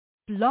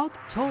Blog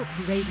Talk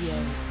Radio.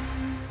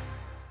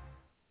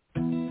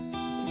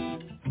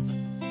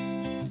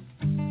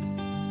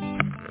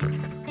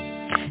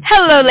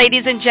 Hello,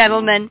 ladies and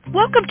gentlemen.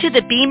 Welcome to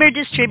the BEMER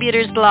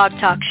Distributors Blog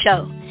Talk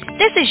Show.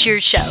 This is your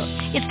show.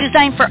 It's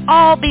designed for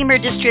all BEMER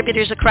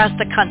distributors across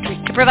the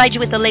country to provide you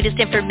with the latest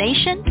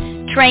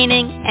information,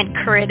 training, and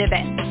current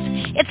events.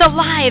 It's a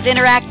live,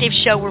 interactive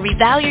show where we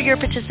value your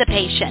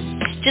participation.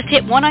 Just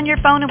hit 1 on your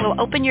phone and we'll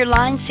open your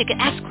lines so you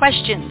can ask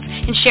questions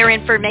and share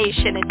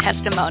information and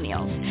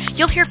testimonials.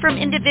 You'll hear from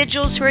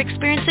individuals who are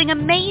experiencing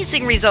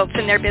amazing results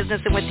in their business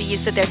and with the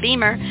use of their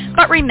BEMER.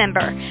 But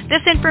remember,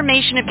 this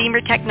information of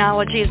BEMER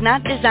technology is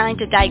not designed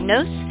to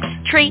diagnose,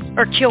 treat,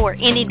 or cure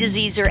any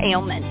disease or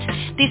ailment.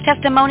 These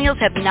testimonials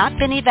have not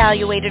been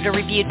evaluated or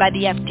reviewed by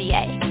the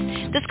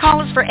FDA. This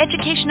call is for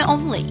education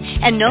only,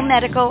 and no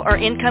medical or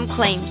income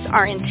claims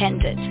are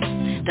intended.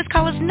 This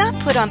call is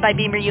not put on by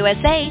BEMER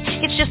USA.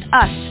 It's just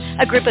us,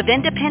 a group of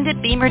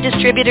independent BEMER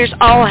distributors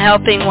all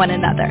helping one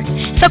another.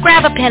 So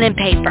grab a pen and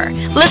paper,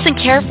 listen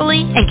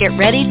carefully, and get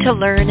ready to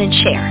learn and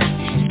share.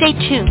 Stay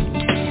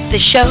tuned. The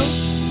show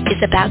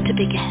is about to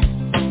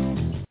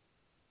begin.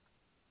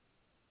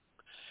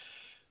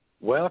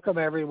 Welcome,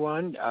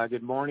 everyone.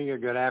 Good morning or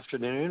good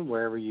afternoon,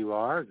 wherever you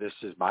are. This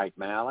is Mike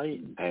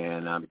Malley,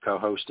 and I'm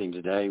co-hosting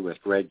today with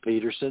Greg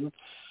Peterson.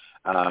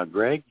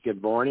 Greg,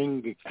 good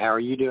morning. How are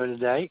you doing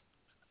today?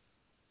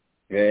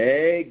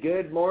 Hey,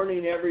 good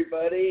morning,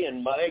 everybody.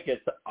 And Mike,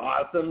 it's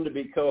awesome to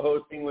be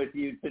co-hosting with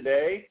you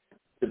today.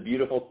 It's a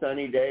beautiful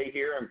sunny day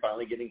here. I'm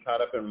finally getting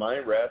caught up in my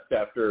rest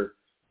after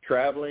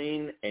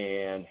traveling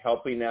and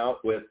helping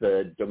out with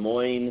the Des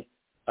Moines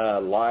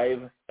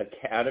Live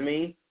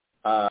Academy.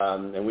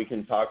 And we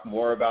can talk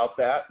more about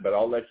that, but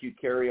I'll let you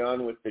carry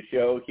on with the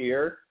show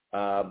here.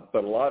 But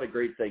a lot of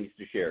great things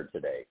to share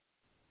today.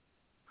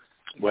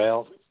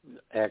 Well,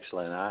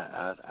 excellent.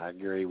 I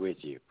agree with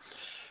you.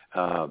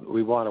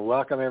 We want to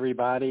welcome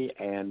everybody,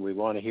 and we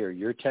want to hear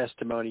your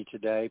testimony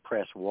today.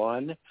 Press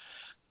 1.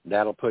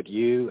 That'll put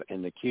you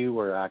in the queue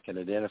where I can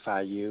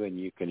identify you and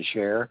you can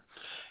share.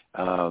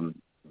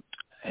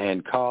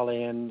 And call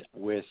in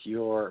with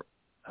your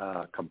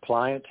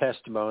compliant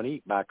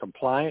testimony. By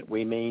compliant,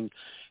 we mean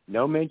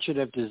no mention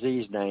of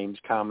disease names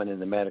common in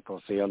the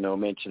medical field, no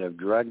mention of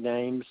drug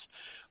names,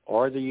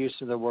 or the use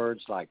of the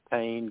words like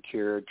pain,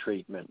 cure,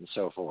 treatment, and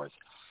so forth.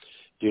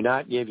 Do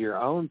not give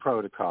your own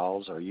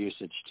protocols or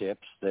usage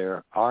tips.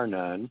 There are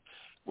none.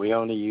 We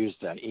only use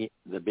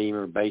the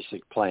BEMER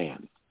Basic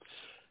plan.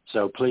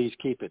 So please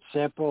keep it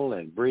simple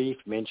and brief,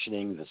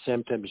 mentioning the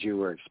symptoms you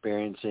were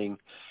experiencing,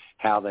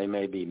 how they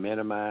may be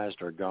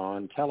minimized or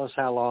gone. Tell us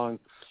how long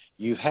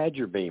you've had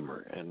your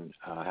BEMER and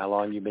how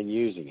long you've been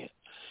using it.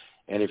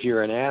 And if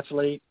you're an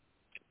athlete,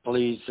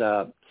 please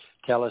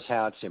tell us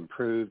how it's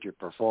improved your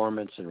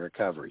performance and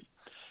recovery.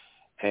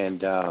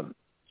 And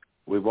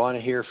we want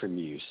to hear from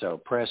you.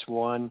 So press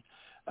 1.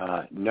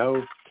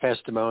 No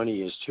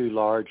testimony is too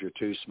large or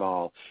too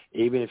small.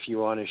 Even if you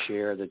want to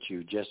share that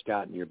you've just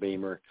gotten your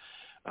BEMER,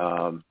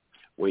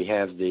 we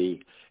have the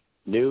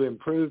new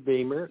improved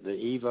BEMER, the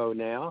EVO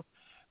now,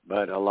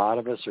 but a lot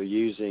of us are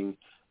using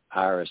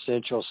our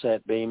essential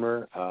set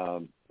BEMER.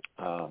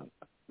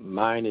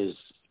 Mine is,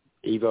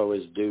 EVO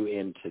is due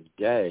in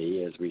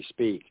today as we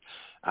speak.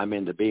 I'm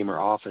in the BEMER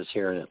office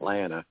here in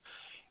Atlanta.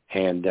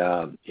 And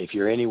if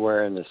you're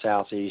anywhere in the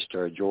southeast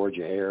or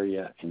Georgia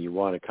area and you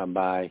want to come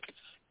by,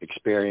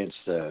 experience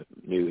the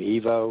new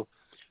EVO,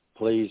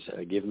 please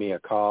give me a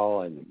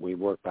call, and we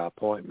work by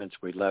appointments.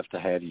 We'd love to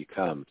have you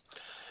come.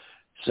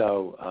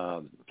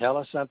 So tell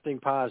us something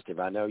positive.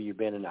 I know you've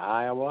been in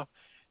Iowa,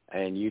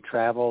 and you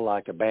travel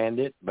like a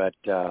bandit, but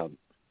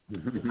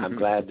I'm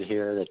glad to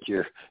hear that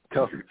you're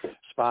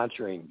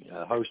co-sponsoring,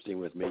 hosting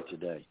with me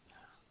today.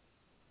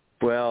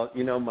 Well,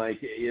 you know, Mike,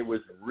 it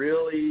was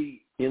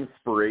really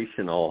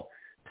inspirational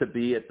to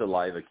be at the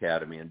Live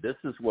Academy, and this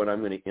is what I'm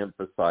going to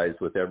emphasize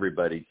with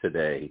everybody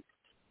today,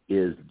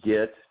 is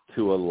get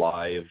to a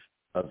live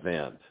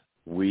event.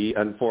 We,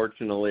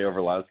 unfortunately, over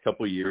the last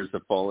couple of years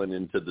have fallen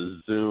into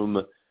the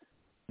Zoom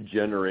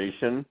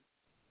generation.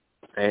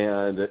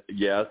 And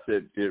yes,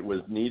 it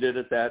was needed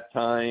at that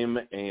time,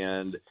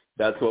 and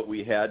that's what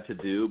we had to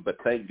do. But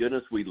thank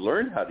goodness we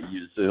learned how to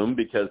use Zoom,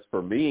 because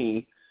for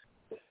me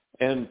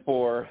and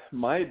for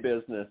my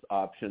business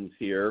options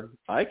here,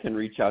 I can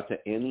reach out to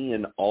any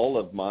and all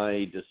of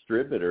my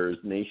distributors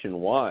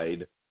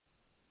nationwide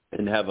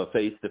and have a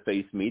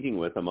face-to-face meeting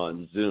with them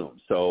on Zoom.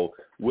 So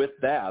with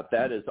that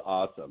is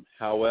awesome.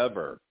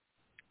 However,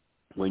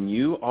 when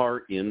you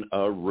are in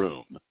a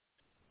room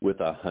with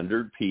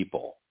 100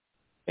 people,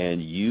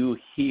 and you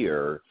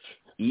hear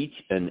each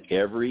and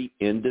every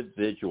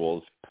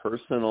individual's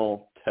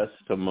personal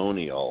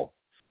testimonial,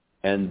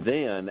 and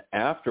then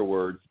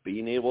afterwards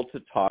being able to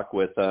talk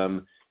with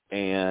them,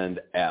 and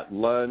at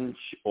lunch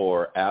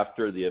or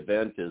after the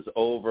event is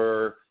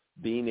over,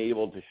 being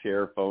able to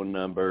share phone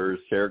numbers,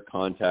 share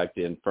contact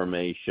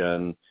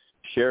information,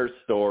 share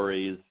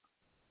stories.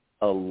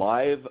 A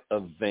live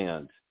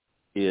event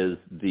is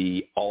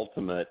the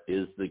ultimate,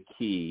 is the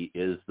key,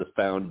 is the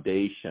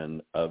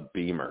foundation of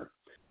BEMER.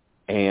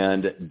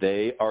 and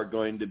they are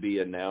going to be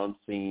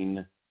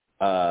announcing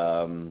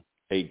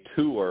a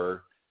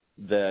tour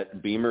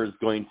that BEMER is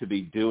going to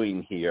be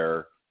doing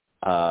here.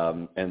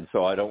 And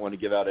so I don't want to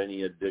give out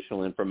any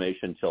additional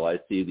information until I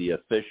see the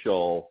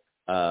official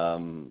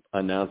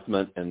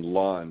announcement and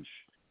launch.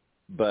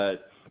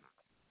 But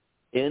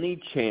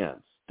any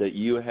chance that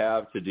you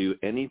have to do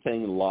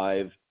anything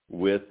live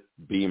with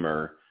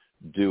BEMER,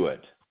 do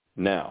it.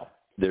 Now,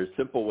 there's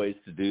simple ways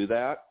to do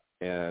that,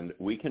 and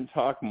we can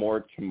talk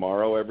more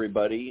tomorrow,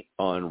 everybody,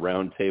 on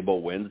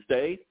Roundtable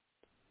Wednesday.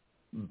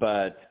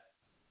 But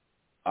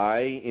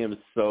I am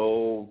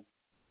so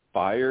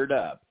fired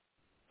up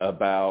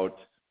about,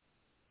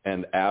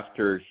 and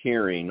after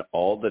hearing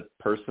all the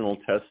personal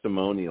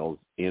testimonials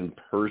in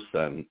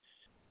person,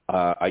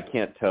 I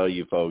can't tell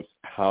you folks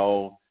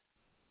how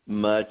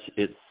much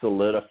it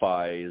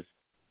solidifies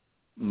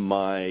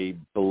my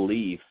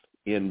belief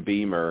in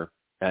BEMER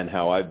and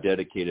how I've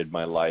dedicated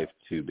my life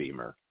to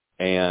BEMER.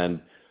 And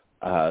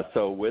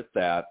so with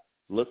that,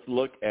 let's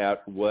look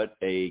at what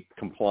a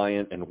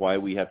compliant and why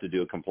we have to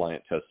do a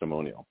compliant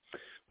testimonial.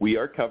 We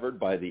are covered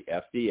by the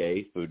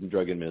FDA, Food and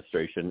Drug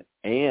Administration,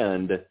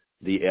 and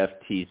the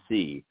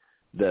FTC,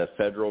 the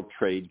Federal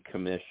Trade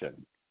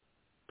Commission.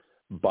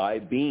 By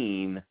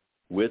being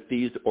with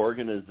these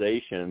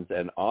organizations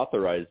and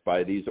authorized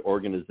by these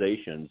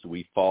organizations,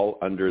 we fall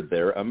under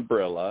their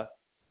umbrella,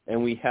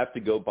 and we have to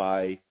go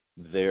by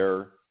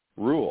their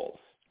rules.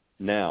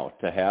 Now,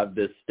 to have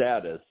this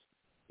status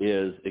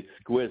is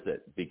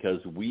exquisite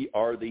because we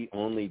are the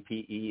only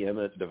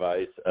PEMS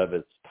device of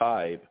its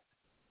type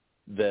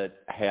that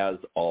has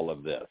all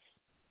of this.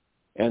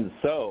 And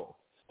so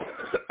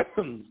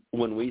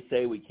when we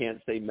say we can't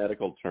say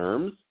medical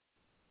terms,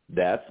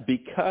 that's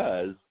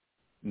because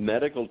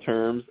medical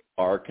terms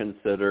are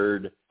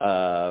considered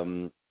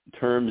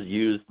terms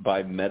used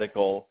by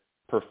medical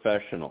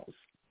professionals.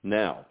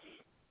 Now,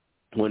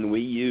 when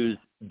we use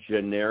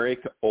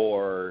generic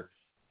or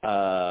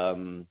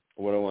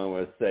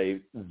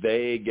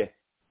vague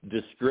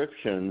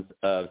descriptions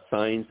of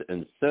signs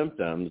and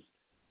symptoms,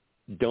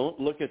 don't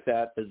look at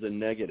that as a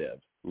negative.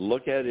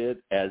 Look at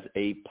it as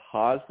a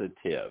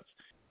positive.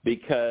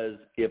 Because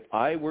if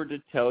I were to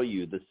tell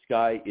you the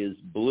sky is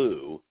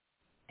blue,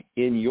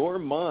 in your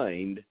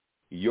mind,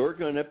 you're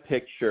going to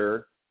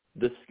picture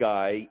the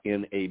sky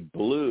in a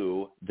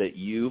blue that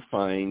you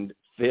find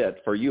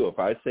fit for you. If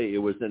I say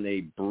it was in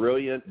a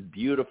brilliant,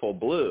 beautiful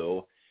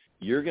blue,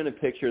 you're going to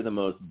picture the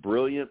most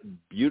brilliant,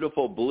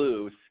 beautiful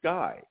blue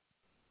sky.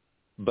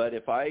 But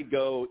if I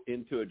go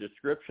into a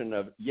description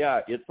of,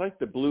 it's like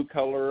the blue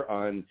color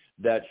on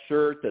that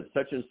shirt that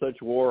such and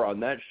such wore on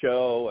that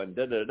show and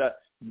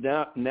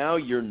da-da-da, now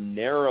you're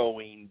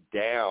narrowing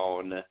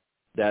down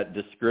that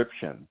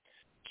description.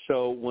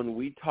 So when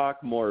we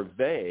talk more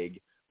vague,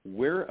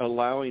 we're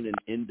allowing an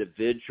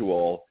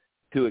individual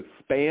to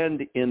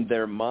expand in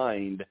their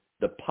mind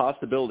the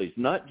possibilities,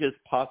 not just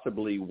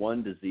possibly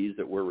one disease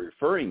that we're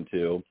referring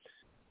to,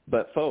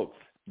 but folks,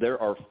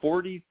 there are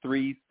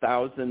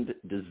 43,000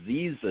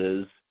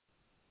 diseases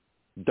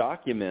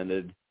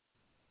documented,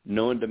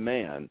 known to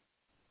man,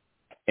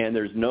 and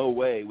there's no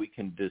way we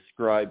can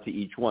describe to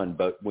each one.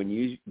 But when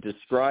you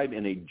describe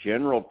in a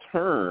general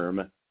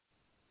term,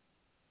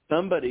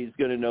 somebody's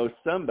going to know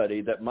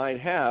somebody that might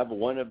have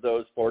one of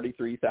those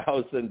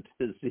 43,000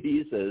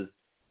 diseases.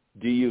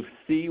 Do you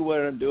see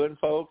what I'm doing,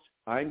 folks?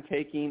 I'm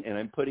taking and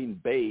I'm putting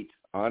bait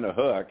on a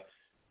hook,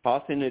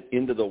 tossing it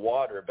into the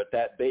water, but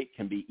that bait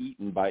can be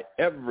eaten by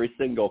every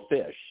single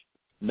fish,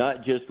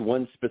 not just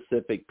one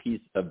specific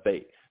piece of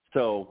bait.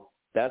 So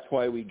that's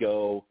why we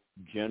go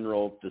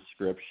general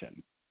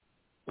description.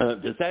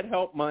 Does that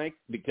help, Mike?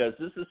 Because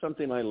this is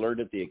something I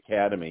learned at the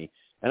Academy,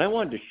 and I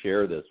wanted to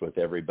share this with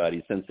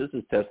everybody since this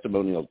is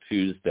Testimonial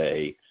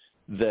Tuesday,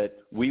 that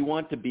we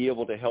want to be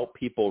able to help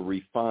people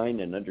refine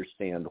and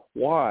understand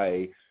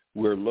why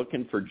we're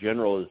looking for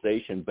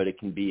generalization, but it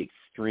can be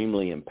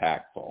extremely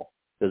impactful.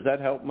 Does that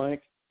help,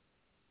 Mike?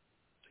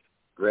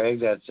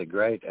 Greg, that's a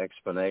great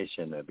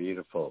explanation, a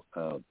beautiful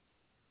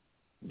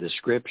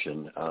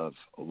description of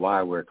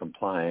why we're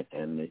compliant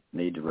and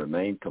need to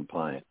remain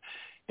compliant.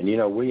 And,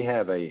 we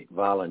have a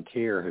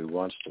volunteer who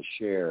wants to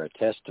share a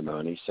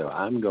testimony, so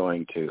I'm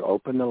going to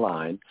open the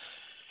line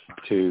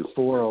to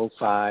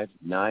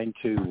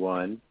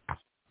 405-921.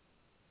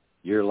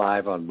 You're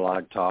live on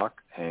Blog Talk,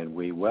 and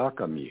we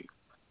welcome you.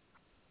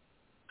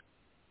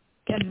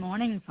 Good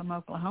morning from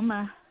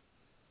Oklahoma.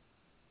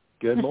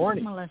 Good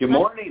morning. Good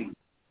morning.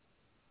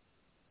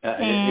 Is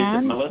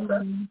it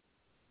Melissa?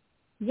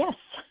 Yes.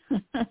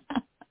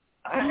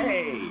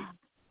 Hey.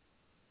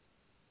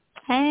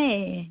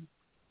 Hey.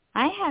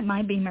 I had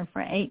my BEMER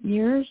for 8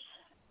 years,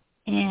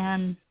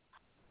 and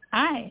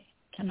I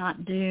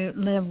cannot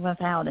live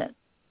without it.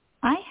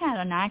 I had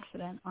an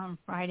accident on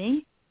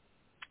Friday.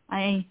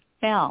 I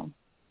fell.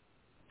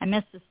 I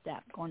missed a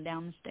step going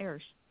down the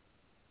stairs.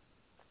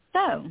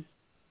 So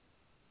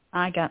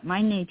I got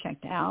my knee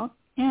checked out,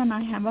 and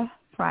I have a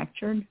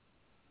fractured.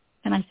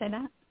 Can I say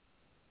that?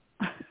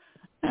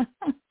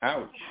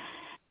 Ouch.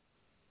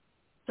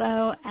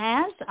 So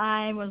as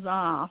I was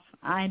off,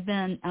 I've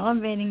been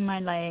elevating my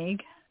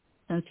leg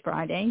since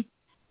Friday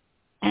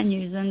and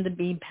using the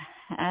B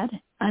pad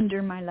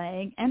under my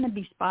leg and the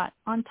B spot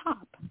on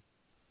top.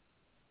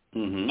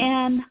 Mm-hmm.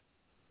 And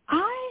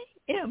I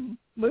am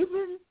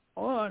moving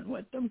on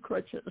with them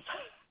crutches.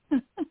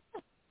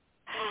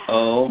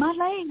 Oh. My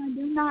leg, I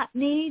do not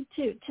need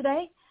to.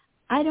 Today,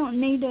 I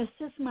don't need to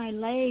assist my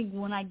leg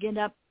when I get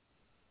up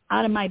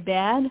out of my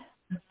bed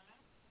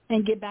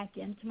and get back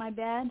into my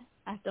bed.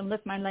 I have to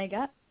lift my leg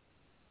up.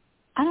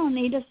 I don't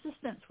need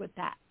assistance with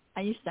that.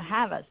 I used to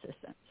have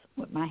assistance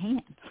with my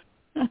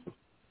hands.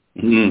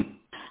 Mm.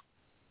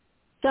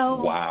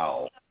 So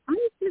Wow.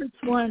 I just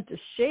wanted to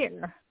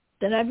share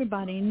that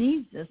everybody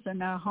needs this in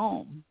their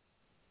home.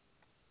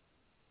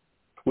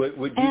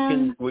 Would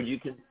you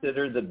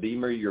consider the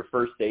BEMER your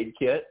first aid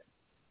kit?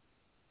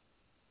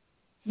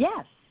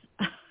 Yes.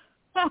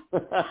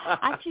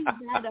 I choose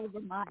that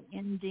over my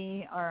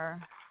MD or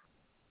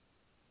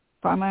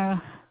pharma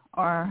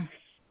or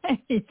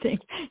anything.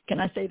 Can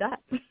I say that?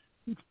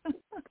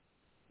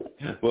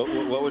 What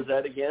was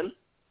that again?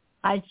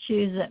 I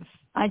choose it.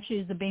 I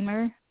choose the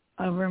BEMER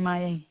over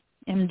my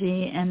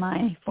MD and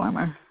my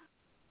former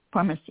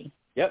pharmacy.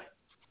 Yep.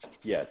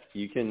 Yes,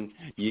 you can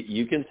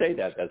say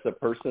that. That's a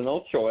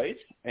personal choice,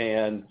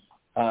 and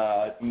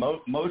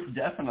most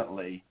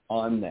definitely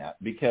on that,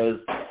 because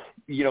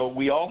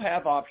we all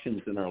have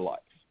options in our life,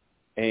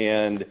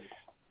 and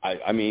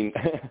I mean,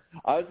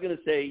 I was going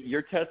to say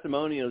your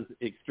testimonial is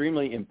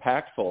extremely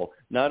impactful,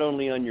 not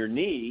only on your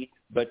knee,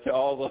 but to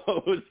all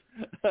those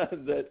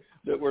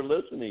that were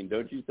listening.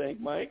 Don't you think,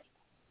 Mike?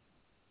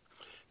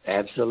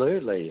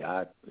 Absolutely.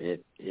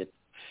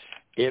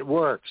 It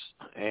works,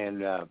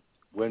 and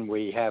when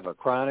we have a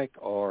chronic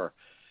or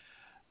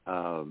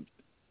an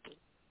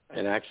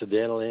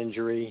accidental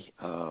injury,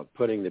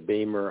 putting the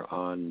BEMER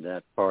on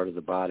that part of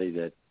the body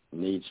that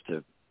needs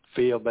to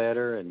feel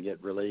better and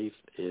get relief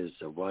is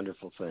a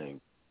wonderful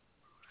thing.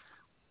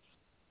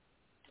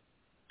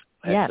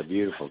 That's Yes. a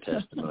beautiful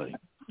testimony.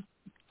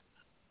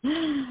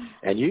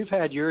 And you've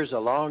had yours a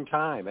long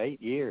time,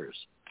 8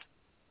 years.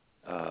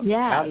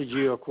 Yes. How did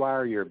you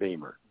acquire your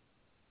BEMER?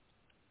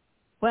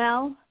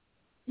 Well,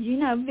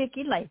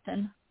 Vicki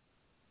Lathan.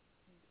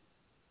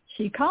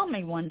 She called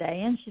me one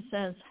day and she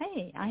says,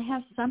 "Hey, I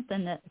have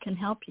something that can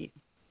help you."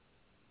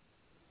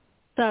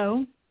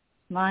 So,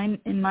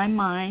 in my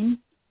mind,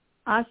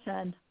 I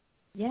said,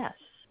 yes,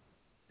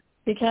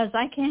 because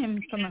I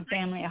came from a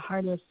family of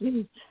heart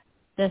issues.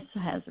 This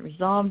has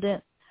resolved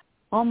it.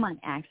 All my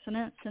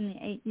accidents in the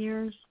 8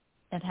 years,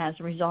 it has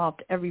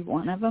resolved every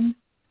one of them.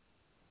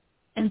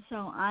 And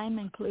so I'm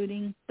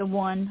including the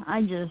one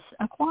I just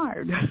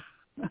acquired.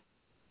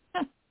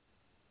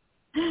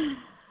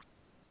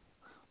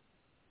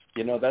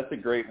 That's a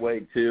great way,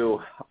 too,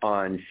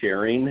 on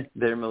sharing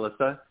there,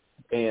 Melissa.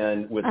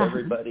 And with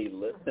everybody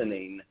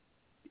listening,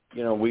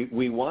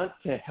 we want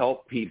to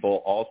help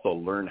people also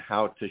learn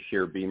how to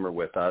share BEMER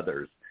with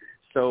others.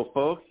 So,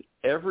 folks,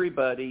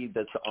 everybody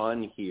that's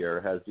on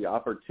here has the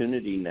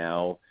opportunity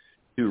now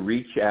to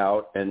reach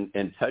out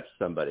and touch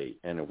somebody.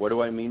 And what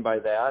do I mean by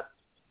that?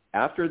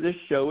 After this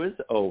show is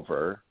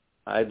over,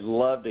 I'd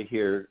love to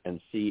hear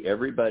and see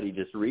everybody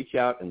just reach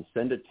out and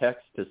send a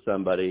text to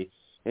somebody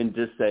and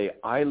just say,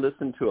 I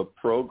listened to a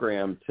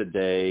program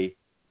today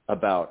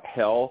about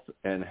health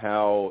and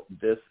how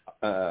this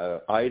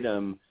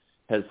item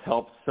has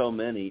helped so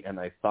many, and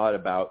I thought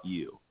about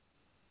you.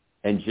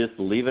 And just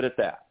leave it at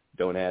that.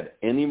 Don't add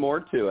any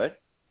more to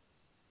it.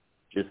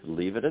 Just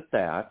leave it at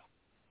that.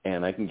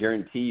 And I can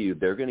guarantee you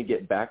they're going to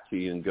get back to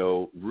you and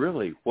go,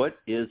 really, what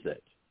is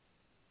it?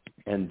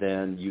 And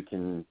then you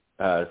can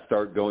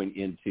start going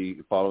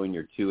into following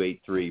your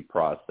 283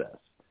 process.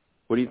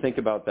 What do you think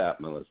about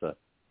that, Melissa?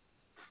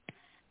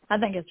 I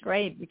think it's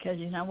great because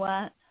you know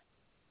what?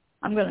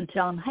 I'm going to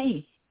tell them,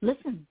 hey,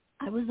 listen,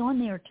 I was on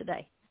there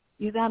today.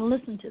 You got to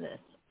listen to this.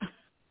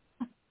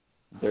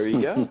 There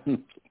you go.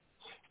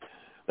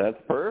 That's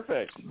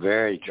perfect.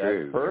 Very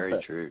true. That's perfect.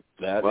 Very true.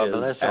 That well, is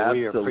Melissa,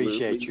 we absolutely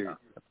appreciate you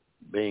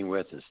being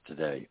with us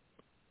today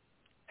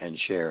and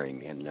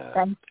sharing. And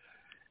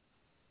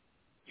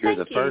you're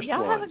the first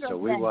one, so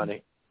we want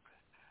to.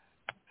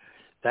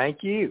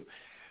 Thank you.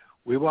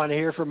 We want to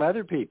hear from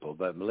other people,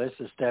 but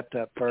Melissa stepped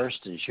up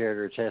first and shared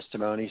her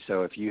testimony.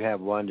 So if you have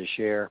one to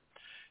share,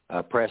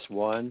 press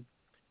 1,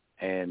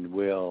 and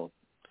we'll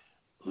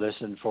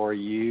listen for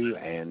you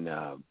and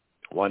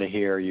want to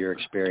hear your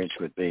experience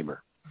with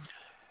BEMER.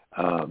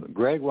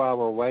 Greg, while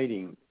we're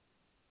waiting,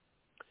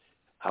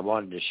 I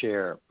wanted to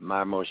share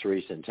my most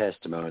recent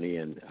testimony,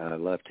 and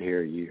I'd love to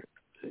hear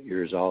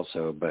yours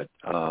also. But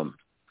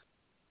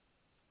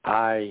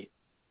I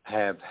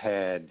have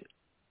had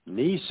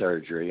knee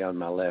surgery on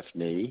my left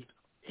knee.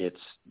 It's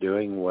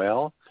doing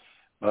well,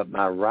 but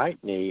my right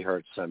knee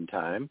hurts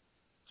sometimes.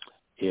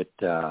 It's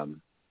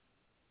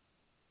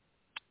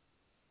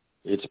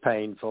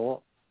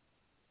painful,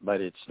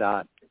 but it's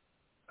not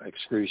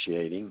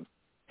excruciating.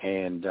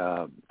 And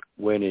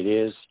when it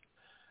is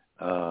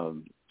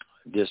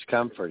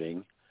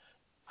discomforting,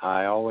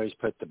 I always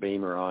put the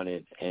BEMER on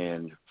it,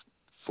 and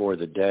for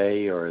the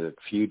day or the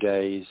few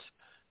days,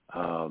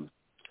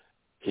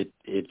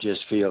 it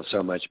just feels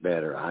so much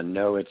better. I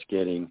know it's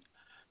getting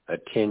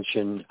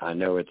attention. I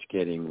know it's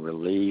getting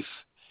relief,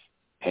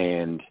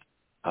 and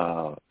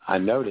I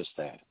notice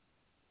that.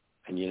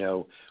 And, you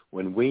know,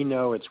 when we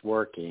know it's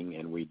working,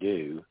 and we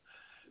do,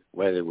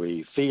 whether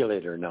we feel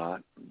it or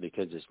not,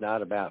 because it's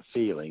not about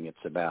feeling,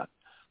 it's about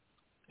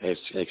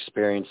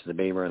experiencing the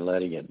BEMER and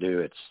letting it do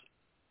its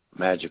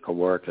magical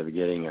work of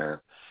getting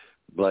our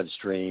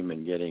bloodstream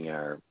and getting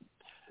our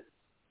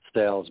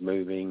cells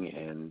moving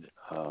and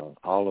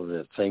all of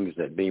the things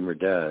that BEMER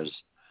does,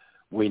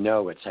 we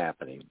know it's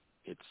happening.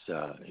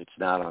 It's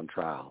not on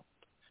trial.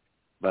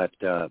 But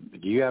do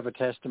you have a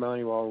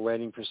testimony while we're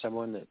waiting for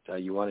someone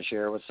that you want to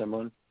share with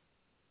someone?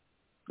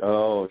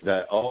 Oh,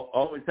 I'll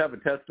always have a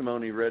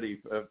testimony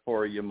ready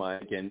for you,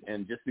 Mike.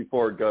 And just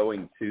before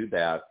going to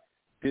that,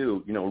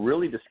 too, you know,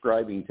 really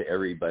describing to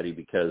everybody,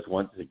 because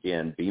once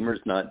again,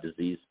 BEMER's not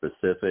disease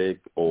specific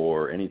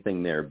or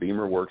anything there.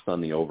 BEMER works on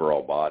the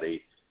overall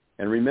body.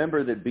 And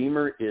remember that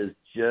BEMER is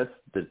just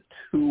the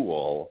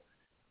tool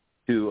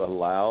to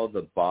allow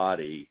the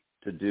body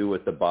to do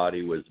what the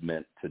body was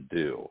meant to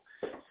do.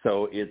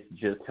 So it's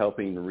just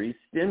helping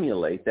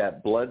re-stimulate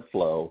that blood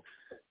flow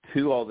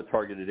to all the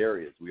targeted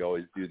areas. We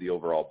always do the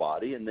overall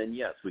body, and then,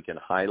 yes, we can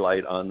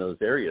highlight on those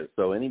areas.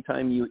 So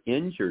anytime you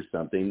injure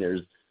something,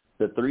 there's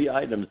the three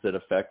items that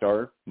affect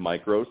our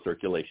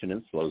microcirculation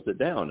and slows it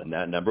down, and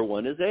that number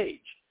one is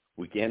age.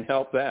 We can't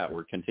help that.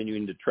 We're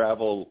continuing to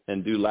travel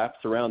and do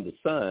laps around the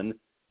sun,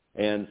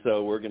 and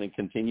so we're going to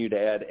continue to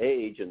add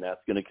age, and that's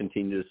going to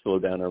continue to slow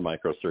down our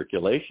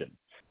microcirculation.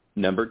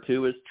 Number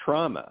two is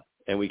trauma,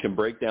 and we can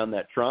break down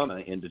that trauma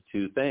into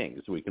two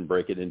things. We can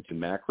break it into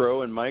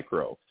macro and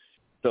micro.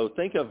 So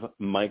think of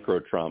micro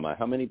trauma.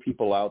 How many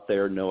people out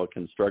there know a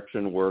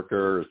construction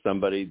worker or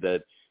somebody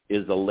that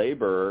is a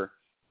laborer,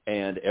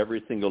 and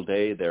every single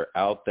day they're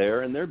out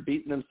there and they're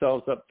beating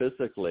themselves up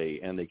physically,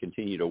 and they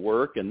continue to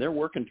work, and they're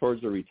working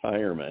towards a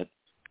retirement?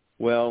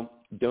 Well,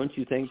 don't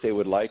you think they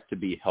would like to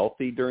be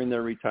healthy during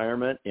their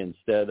retirement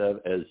instead of,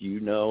 as you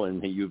know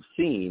and you've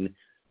seen,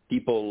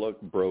 people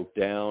look broke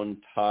down,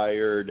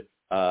 tired,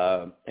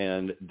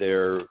 and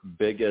their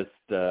biggest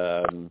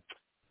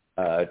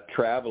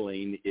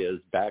traveling is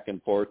back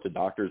and forth to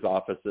doctor's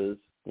offices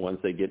once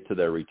they get to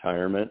their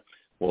retirement?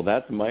 Well,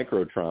 that's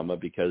micro trauma,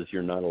 because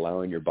you're not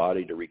allowing your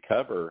body to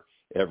recover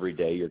every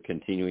day. You're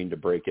continuing to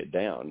break it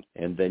down.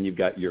 And then you've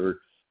got your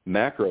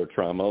macro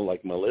trauma,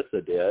 like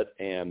Melissa did,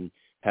 and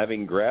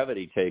having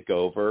gravity take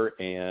over,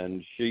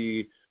 and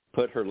she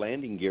put her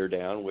landing gear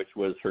down, which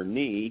was her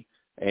knee,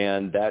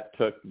 and that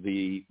took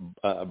the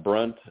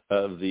brunt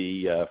of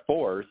the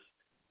force.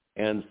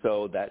 And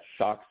so that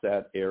shocks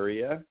that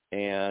area,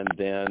 and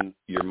then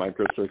your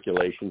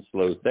microcirculation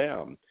slows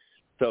down.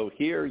 So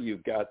here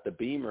you've got the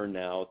BEMER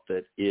now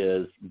that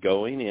is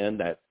going in,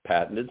 that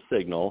patented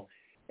signal,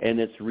 and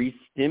it's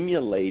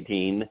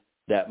re-stimulating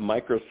that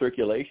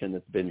microcirculation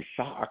that's been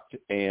shocked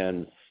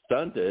and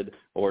stunted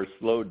or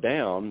slowed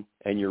down,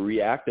 and you're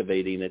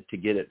reactivating it to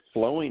get it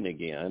flowing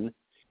again.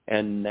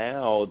 And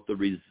now the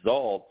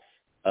results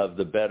of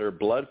the better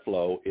blood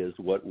flow is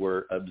what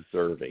we're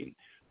observing.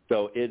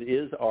 So it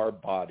is our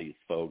bodies,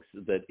 folks,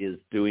 that is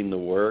doing the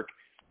work,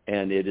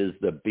 and it is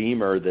the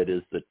BEMER that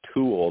is the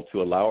tool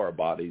to allow our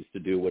bodies to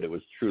do what it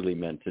was truly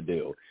meant to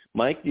do.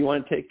 Mike, do you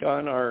want to take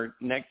on our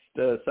next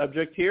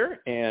subject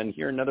here and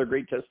hear another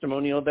great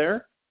testimonial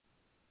there?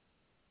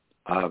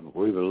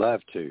 We would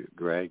love to,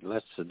 Greg.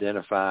 Let's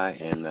identify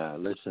and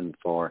listen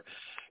for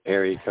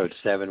area code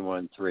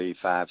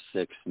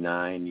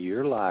 713-569.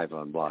 You're live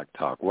on Blog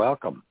Talk.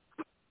 Welcome.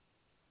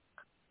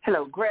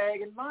 Hello, Greg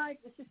and Mike.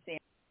 This is Sam.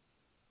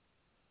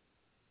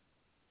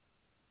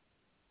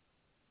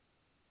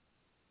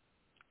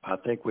 I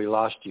think we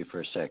lost you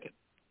for a second.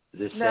 Is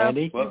this no,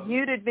 Sandy? You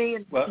muted me,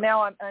 and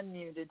now I'm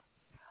unmuted.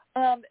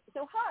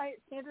 So hi,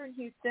 it's Sandra in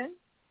Houston.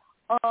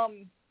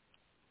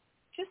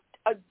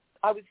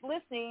 I was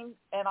listening,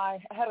 and I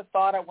had a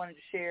thought I wanted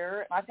to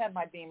share. I've had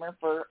my BEMER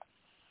for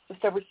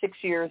just over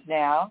 6 years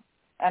now,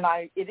 and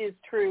it is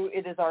true.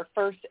 It is our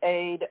first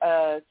aid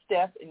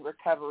step in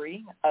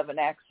recovery of an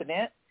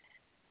accident.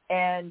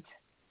 And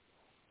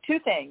two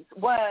things.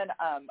 One,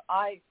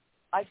 I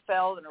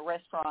fell in a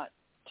restaurant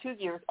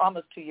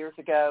almost 2 years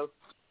ago,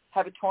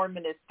 have a torn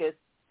meniscus.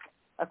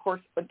 Of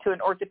course, to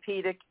an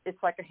orthopedic,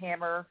 it's like a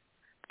hammer,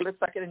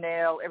 looks like a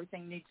nail,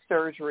 everything needs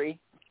surgery.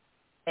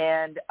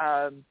 And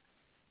I'm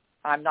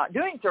not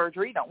doing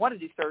surgery, don't want to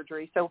do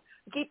surgery, so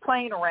I keep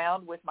playing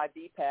around with my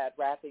B-pad,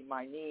 wrapping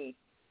my knee.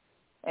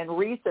 And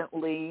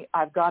recently,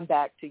 I've gone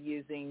back to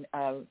doing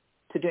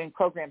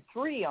program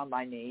 3 on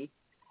my knee,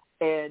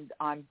 and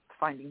I'm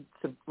finding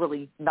some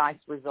really nice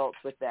results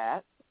with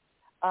that.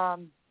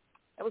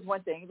 That was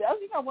one thing. The other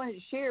thing I wanted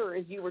to share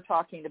is you were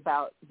talking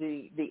about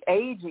the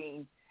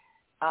aging.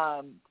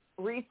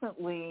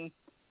 Recently,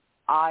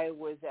 I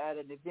was at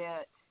an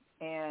event,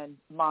 and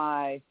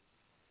my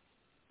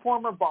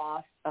former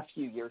boss a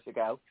few years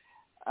ago,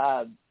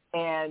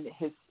 and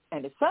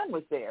his son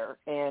was there,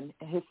 and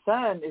his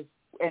son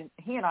and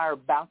he and I are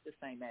about the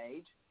same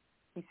age.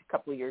 He's a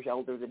couple of years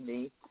older than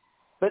me,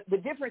 but the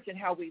difference in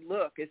how we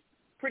look is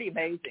pretty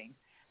amazing.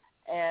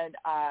 And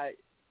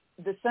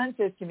the son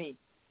says to me,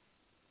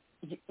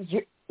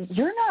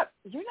 "You're not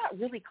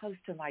really close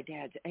to my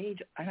dad's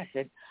age." And I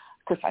said,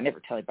 of course, I never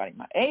tell anybody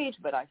my age,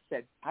 but I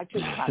said, I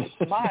just kind of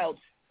smiled.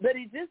 But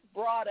he just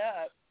brought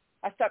up,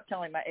 I stopped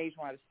telling my age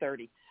when I was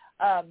 30.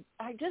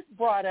 I just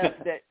brought up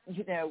that,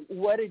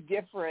 what a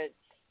difference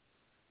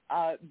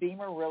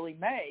BEMER really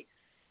makes.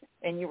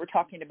 And you were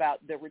talking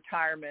about the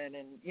retirement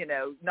and,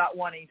 not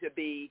wanting to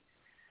be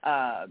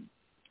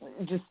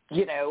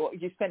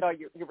you spend all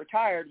you're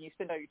retired and you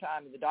spend all your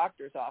time in the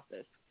doctor's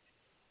office.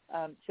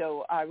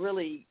 So I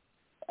really,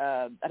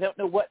 I don't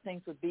know what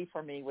things would be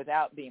for me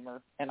without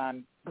BEMER, and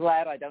I'm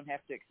glad I don't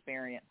have to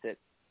experience it.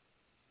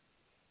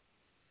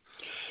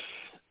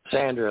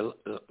 Sandra,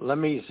 let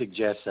me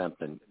suggest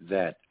something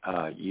that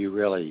you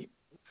really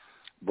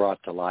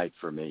brought to light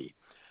for me.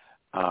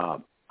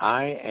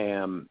 I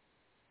am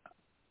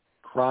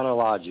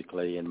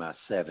chronologically in my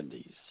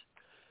 70s,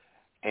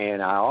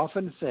 and I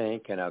often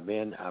think, and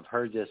I've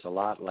heard this a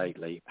lot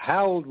lately,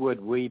 how old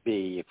would we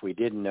be if we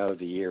didn't know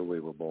the year we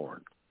were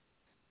born?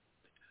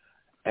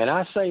 And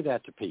I say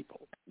that to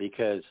people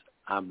because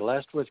I'm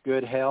blessed with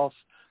good health.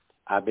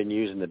 I've been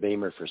using the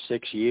BEMER for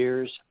 6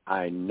 years.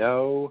 I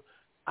know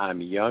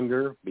I'm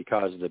younger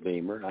because of the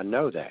BEMER. I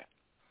know that.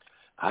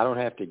 I don't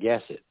have to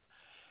guess it.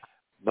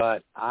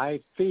 But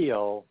I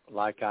feel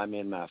like I'm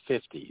in my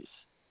 50s.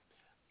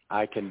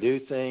 I can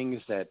do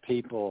things that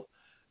people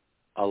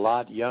a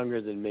lot younger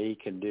than me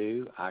can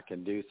do. I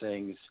can do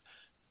things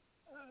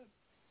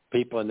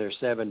people in their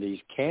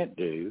 70s can't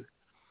do.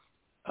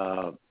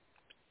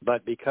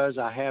 But because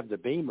I have the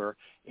BEMER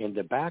in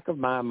the back of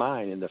my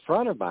mind, in the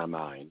front of my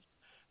mind,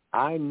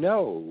 I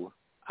know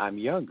I'm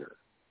younger.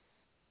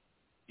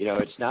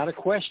 It's not a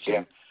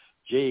question.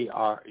 Gee,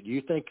 do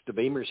you think the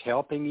BEMER's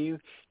helping you?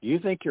 Do you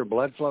think your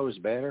blood flow is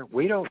better?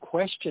 We don't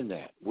question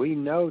that. We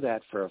know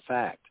that for a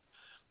fact.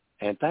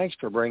 And thanks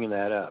for bringing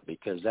that up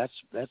because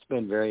that's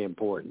been very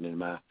important in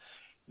my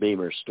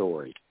BEMER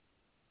story.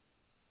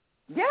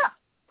 Yeah.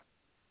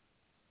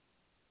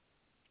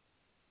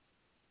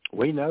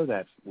 We know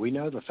that. We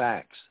know the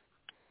facts.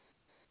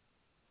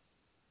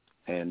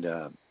 And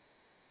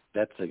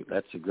that's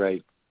a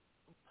great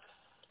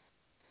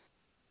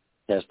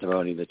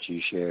testimony that you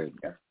shared.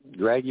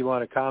 Greg, you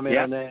want to comment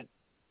on that?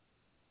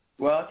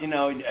 Well,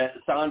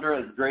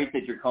 Sandra, it's great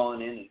that you're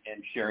calling in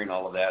and sharing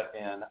all of that.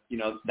 And,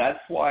 that's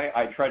why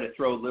I try to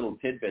throw little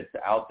tidbits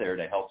out there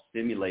to help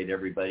stimulate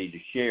everybody to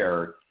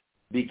share,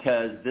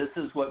 because this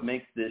is what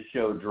makes this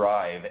show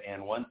drive.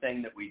 And one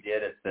thing that we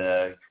did at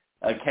the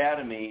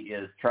Academy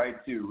is try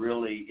to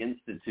really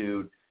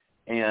institute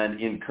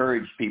and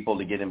encourage people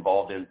to get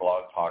involved in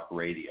Blog Talk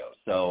Radio.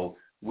 So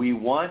we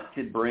want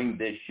to bring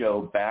this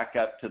show back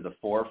up to the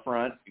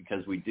forefront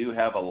because we do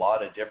have a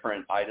lot of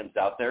different items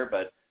out there,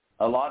 but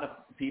a lot of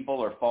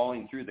people are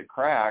falling through the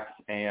cracks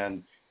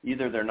and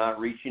either they're not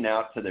reaching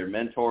out to their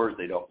mentors,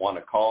 they don't want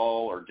to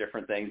call or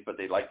different things, but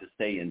they'd like to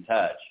stay in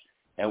touch.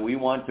 And we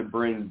want to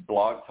bring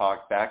Blog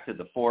Talk back to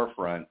the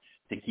forefront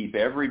to keep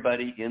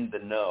everybody in the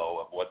know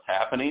of what's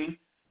happening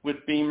with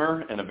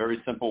BEMER, and a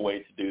very simple way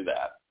to do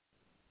that.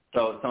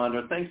 So,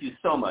 Sandra, thank you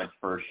so much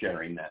for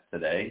sharing that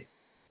today.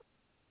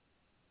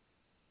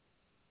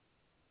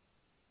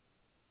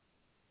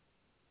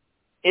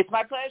 It's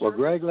my pleasure. Well,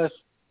 Greg,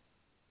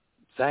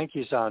 thank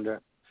you,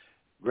 Sandra.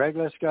 Greg,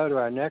 let's go to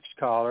our next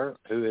caller,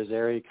 who is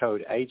area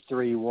code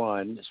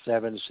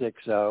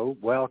 831-760.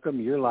 Welcome.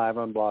 You're live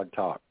on Blog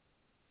Talk.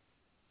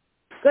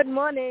 Good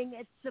morning.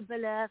 It's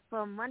Sibylla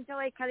from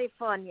Monterey,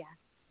 California.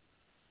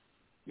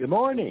 Good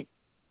morning.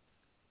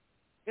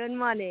 Good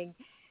morning.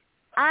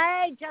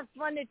 I just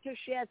wanted to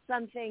share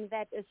something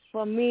that is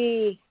for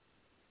me.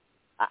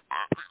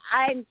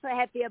 I'm so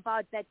happy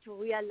about that, to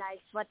realize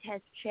what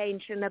has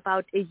changed in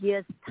about a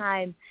year's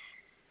time.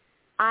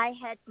 I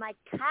had my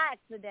car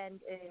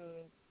accident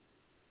in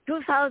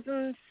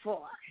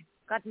 2004.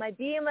 Got my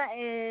BEMER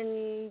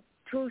in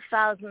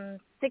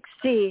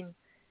 2016.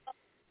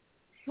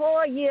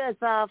 4 years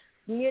of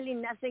nearly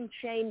nothing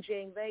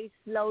changing, very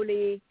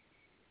slowly,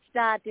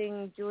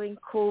 starting during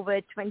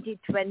COVID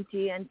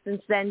 2020, and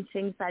since then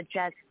things are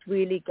just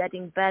really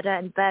getting better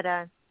and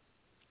better.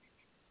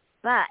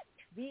 But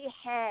we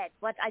had,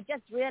 what I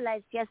just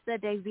realized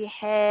yesterday, we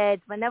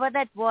had, whenever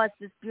that was,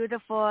 this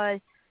beautiful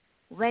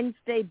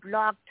Wednesday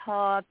Blog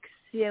Talk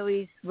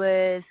series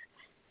with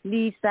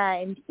Lisa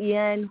and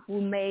Ian,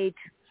 who made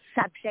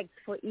subjects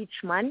for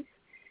each month.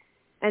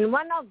 And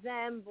one of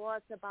them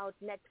was about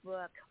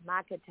network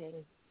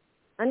marketing.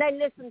 And I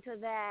listened to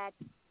that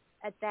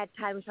at that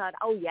time, thought,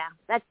 oh yeah,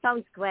 that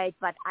sounds great,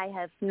 but I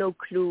have no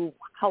clue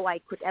how I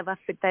could ever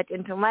fit that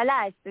into my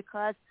life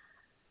because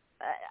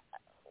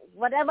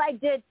whatever I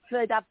did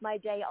filled up my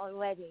day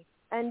already.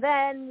 And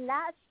then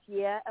last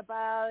year,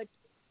 about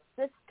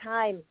this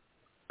time,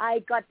 I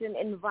got an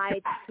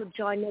invite to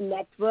join a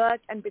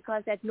network, and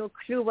because I had no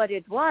clue what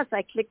it was,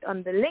 I clicked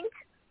on the link,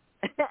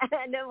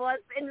 and it was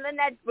in the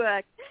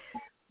network.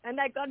 And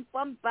I got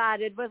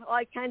bombarded with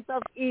all kinds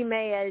of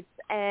emails,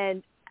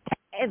 and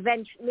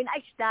eventually,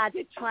 I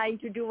started trying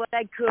to do what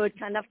I could,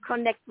 kind of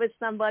connect with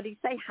somebody,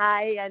 say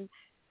hi, and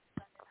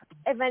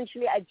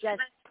eventually I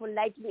just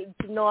politely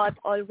ignored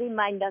all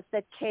reminders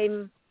that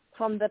came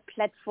from the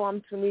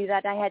platform to me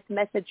that I had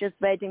messages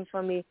waiting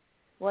for me.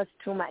 Was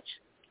too much.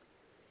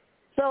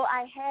 So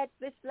I had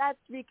this last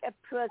week a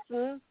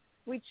person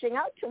reaching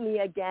out to me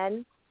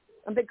again,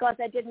 and because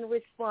I didn't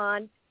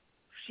respond,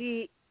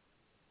 she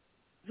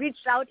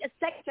reached out a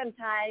second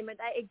time, and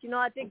I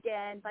ignored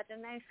again. But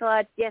then I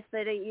thought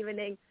yesterday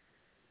evening,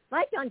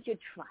 why don't you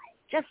try?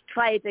 Just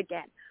try it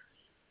again.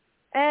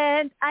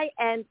 And I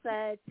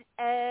answered,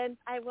 and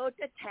I wrote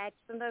a text,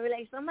 and I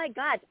realized, oh, my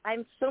God,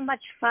 I'm so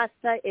much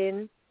faster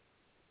in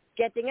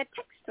getting a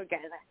text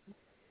together.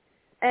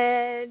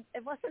 And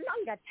it was a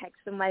longer text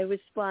in my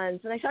response.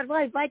 And I thought,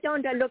 well, why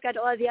don't I look at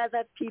all the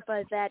other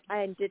people that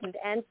I didn't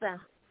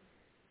answer?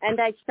 And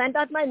I sent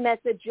out my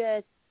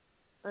messages,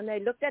 and I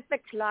looked at the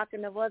clock,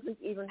 and it wasn't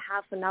even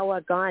half an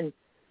hour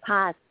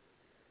past.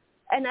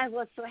 And I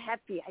was so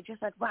happy. I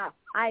just thought, wow,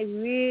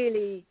 I'm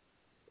really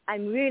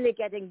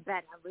getting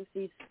better with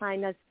these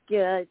finer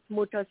skills,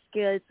 motor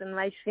skills in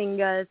my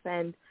fingers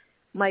and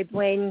my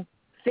brain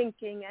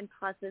thinking and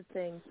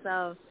processing.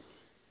 So,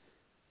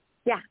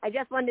 yeah, I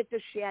just wanted to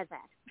share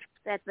that.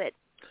 That's it.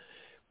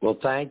 Well,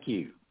 thank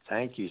you.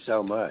 Thank you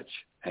so much.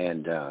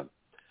 And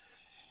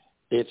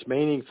it's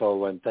meaningful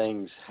when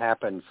things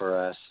happen for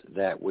us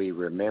that we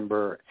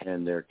remember,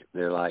 and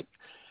they're like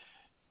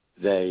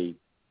they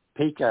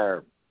pique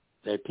our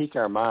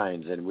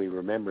minds, and we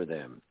remember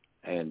them.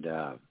 And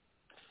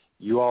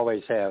you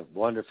always have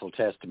wonderful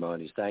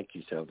testimonies. Thank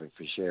you, Sylvia,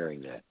 for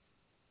sharing that.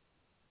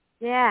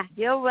 Yeah,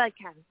 you're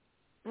welcome.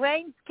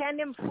 Brains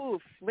can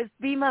improve with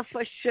BEMER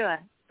for sure.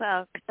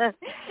 So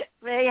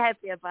very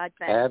happy about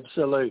that.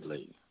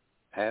 Absolutely.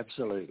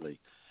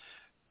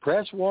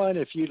 Press 1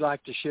 if you'd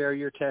like to share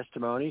your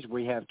testimonies.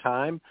 We have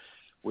time.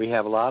 We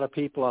have a lot of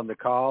people on the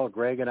call.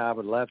 Greg and I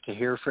would love to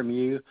hear from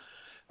you.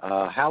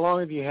 How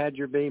long have you had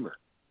your BEMER?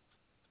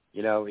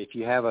 You know, if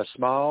you have a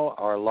small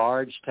or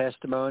large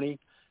testimony,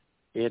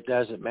 it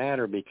doesn't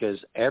matter, because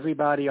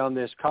everybody on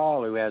this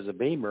call who has a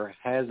BEMER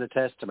has a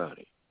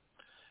testimony,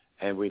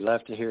 and we'd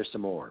love to hear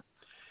some more.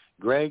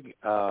 Greg,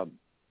 the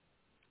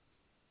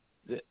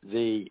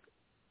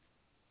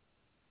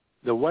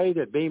way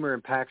that BEMER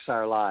impacts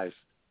our life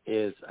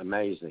is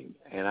amazing,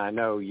 and I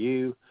know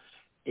you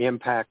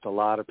impact a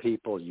lot of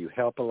people. You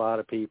help a lot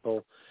of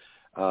people.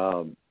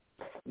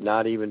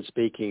 Not even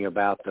speaking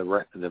about the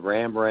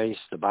Ram race,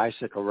 the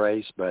bicycle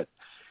race, but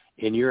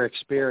in your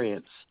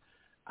experience,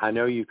 I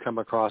know you come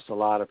across a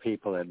lot of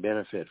people that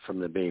benefit from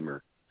the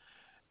BEMER,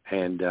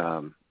 and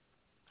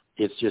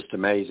it's just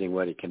amazing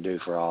what it can do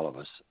for all of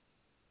us.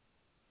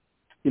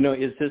 You know,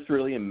 it's just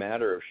really a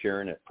matter of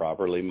sharing it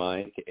properly,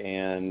 Mike.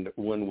 And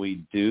when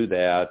we do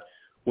that,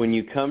 when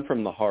you come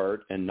from the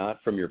heart and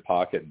not from your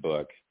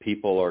pocketbook,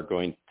 people are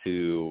going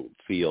to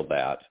feel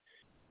that.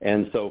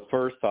 And so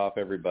first off,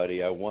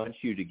 everybody, I want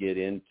you to get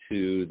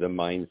into the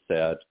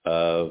mindset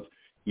of,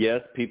 yes,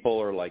 people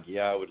are like,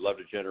 yeah, I would love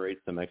to generate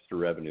some extra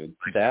revenue.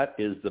 That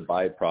is the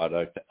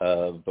byproduct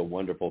of the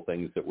wonderful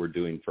things that we're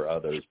doing for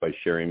others by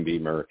sharing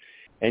BEMER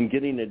and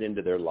getting it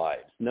into their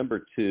lives.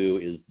 Number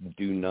 2 is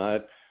do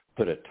not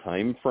put a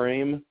time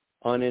frame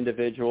on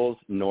individuals,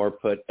 nor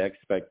put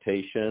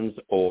expectations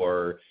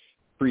or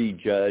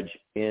prejudge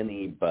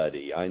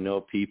anybody. I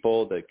know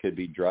people that could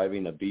be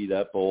driving a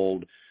beat-up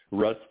old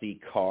rusty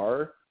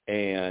car,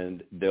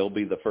 and they'll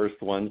be the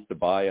first ones to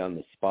buy on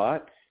the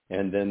spot.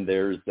 And then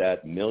there's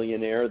that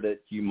millionaire that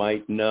you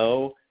might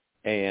know,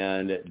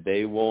 and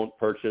they won't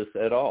purchase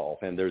at all.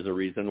 And there's a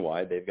reason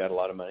why. They've got a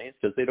lot of money. It's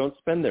because they don't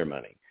spend their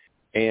money.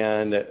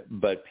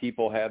 But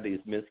people have these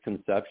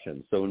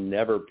misconceptions. So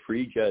never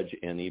prejudge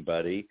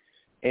anybody,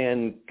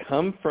 and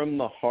come from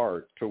the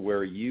heart to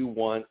where you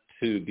want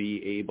to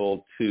be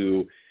able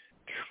to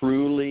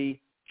truly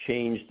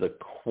change the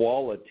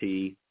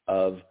quality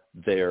of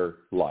their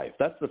life.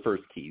 That's the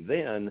first key.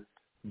 Then,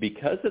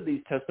 because of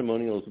these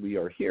testimonials we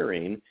are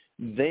hearing,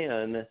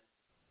 then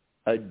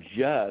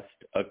adjust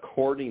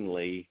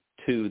accordingly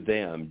to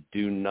them.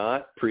 Do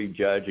not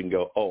prejudge and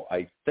go, oh,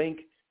 I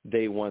think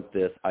they want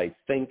this. I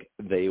think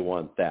they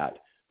want that.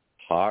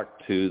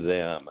 Talk to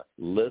them.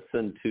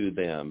 Listen to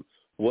them.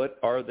 What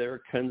are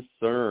their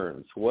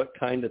concerns? What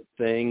kind of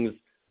things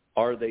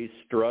are they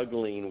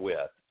struggling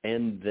with?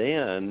 And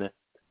then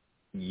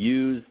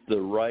use the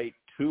right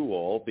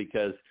tool,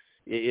 because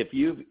if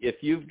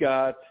you've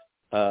got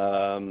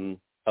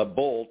a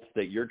bolt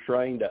that you're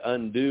trying to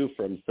undo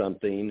from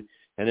something,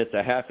 and it's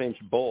a 1/2-inch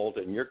bolt,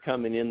 and you're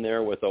coming in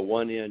there with a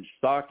 1-inch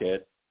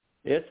socket,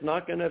 it's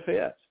not going to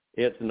fit.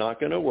 It's not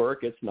going to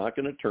work. It's not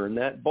going to turn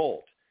that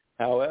bolt.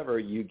 However,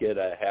 you get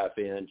a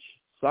 1/2-inch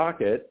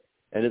socket,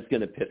 and it's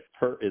going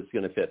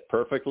to fit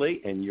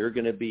perfectly, and you're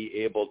going to be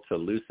able to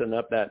loosen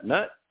up that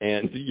nut,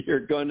 and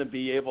you're going to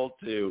be able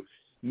to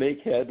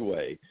make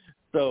headway.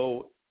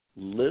 So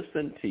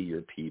listen to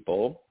your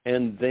people,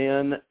 and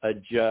then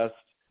adjust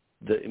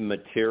the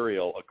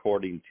material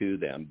according to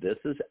them. This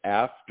is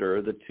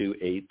after the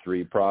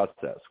 2-8-3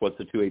 process. What's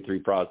the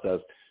 2-8-3 process?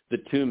 The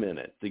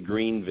 2-minute, the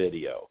green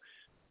video.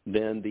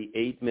 Then the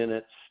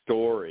 8-minute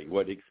story,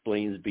 what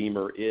explains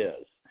BEMER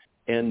is.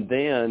 And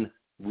then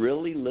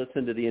really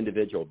listen to the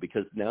individual,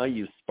 because now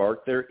you've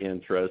sparked their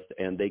interest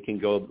and they can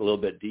go a little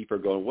bit deeper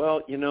going,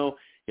 well, you know,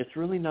 it's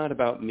really not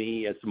about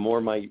me. It's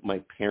more my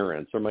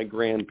parents or my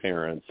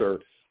grandparents, or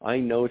I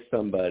know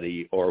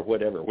somebody or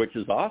whatever, which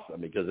is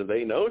awesome, because if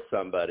they know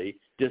somebody,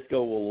 just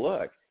go, well,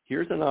 look,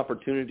 here's an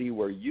opportunity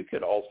where you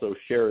could also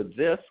share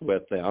this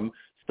with them.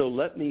 So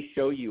let me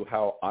show you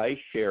how I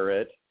share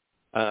it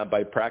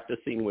by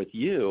practicing with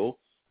you,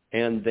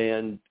 and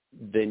then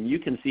you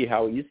can see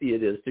how easy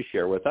it is to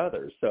share with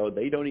others. So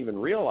they don't even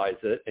realize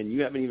it, and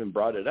you haven't even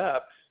brought it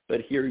up,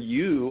 but here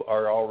you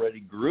are already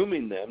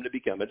grooming them to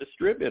become a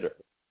distributor.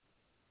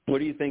 What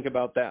do you think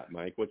about that,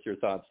 Mike? What's your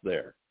thoughts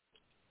there?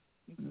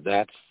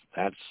 That's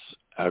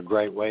a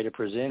great way to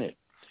present it.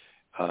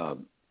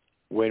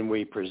 When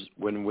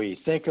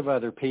we think of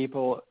other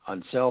people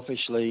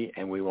unselfishly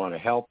and we want to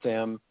help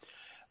them,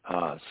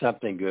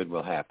 something good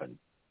will happen.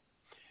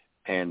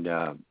 And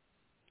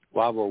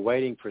while we're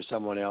waiting for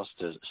someone else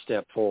to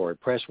step forward,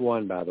 press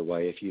 1, by the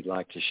way, if you'd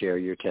like to share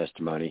your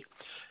testimony.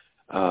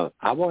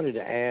 I wanted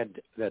to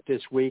add that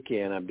this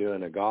weekend I'm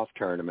doing a golf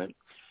tournament,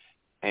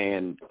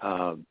 and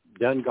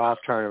done golf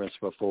tournaments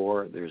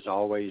before. There's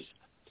always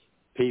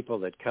people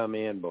that come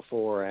in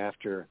before or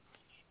after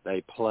they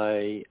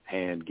play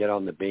and get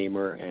on the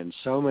BEMER, and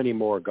so many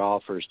more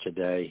golfers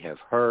today have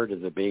heard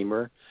of the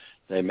BEMER.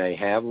 They may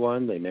have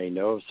one. They may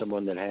know of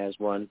someone that has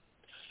one.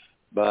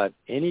 But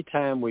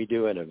anytime we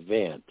do an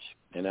event,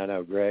 and I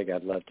know, Greg,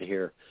 I'd love to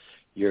hear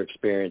your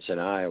experience in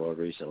Iowa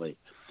recently,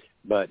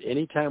 but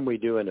anytime we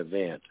do an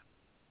event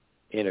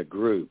in a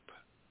group,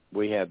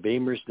 we have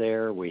BEMERs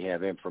there, we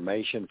have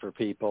information for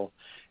people,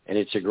 and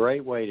it's a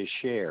great way to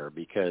share,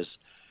 because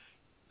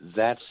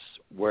that's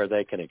where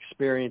they can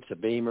experience a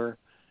BEMER.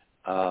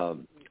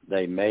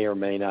 They may or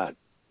may not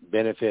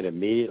benefit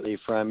immediately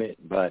from it,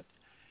 but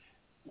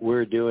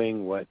we're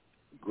doing what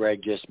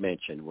Greg just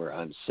mentioned. We're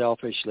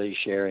unselfishly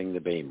sharing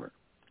the BEMER.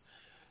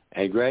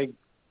 And Greg,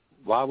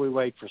 while we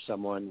wait for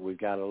someone, we've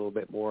got a little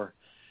bit more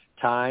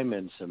time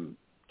and some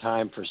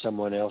time for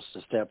someone else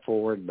to step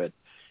forward, but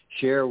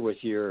share with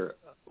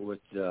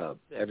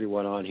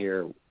everyone on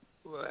here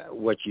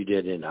what you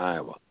did in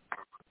Iowa.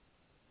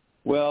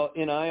 Well,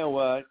 in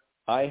Iowa,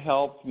 I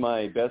helped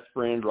my best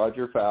friend,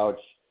 Roger Fouch,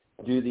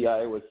 do the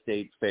Iowa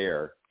State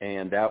Fair,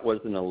 and that was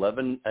an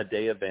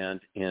 11-a-day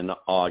event in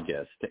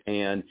August.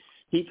 And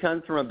he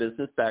comes from a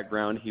business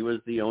background. He was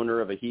the owner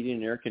of a heating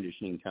and air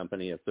conditioning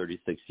company of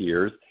 36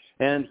 years,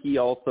 and he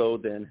also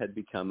then had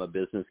become a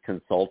business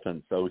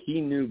consultant. So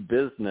he knew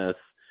business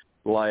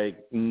like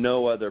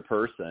no other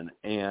person,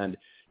 and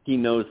he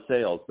knows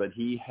sales, but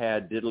he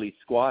had diddly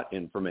squat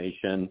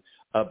information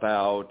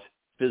about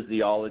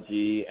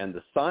physiology and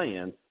the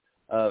science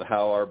of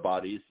how our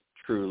bodies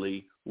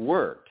truly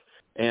worked.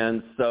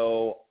 And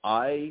so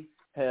I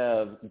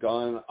have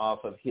gone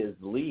off of his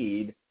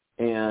lead,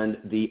 and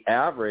the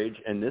average,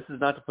 and this is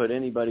not to put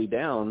anybody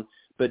down,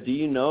 but do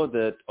you know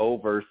that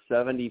over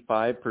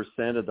 75%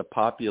 of the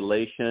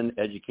population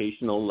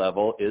educational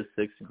level is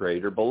 6th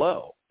grade or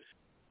below?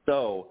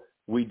 So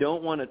we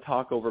don't want to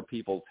talk over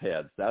people's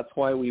heads. That's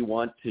why we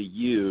want to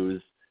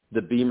use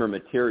the BEMER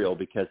material,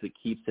 because it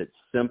keeps it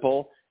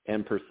simple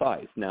and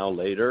precise. Now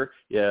later,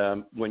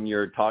 when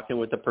you're talking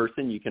with a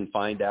person, you can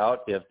find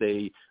out if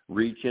they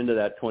reach into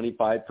that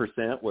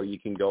 25% where you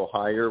can go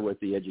higher with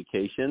the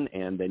education,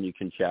 and then you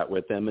can chat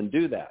with them and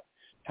do that.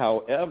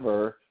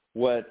 However,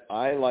 what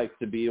I like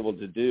to be able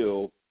to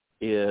do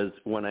is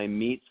when I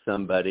meet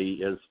somebody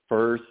is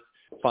first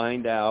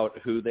find out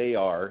who they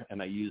are,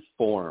 and I use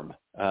form,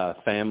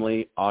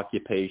 family,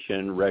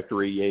 occupation,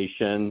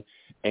 recreation,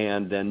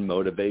 and then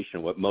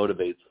motivation, what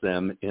motivates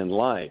them in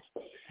life.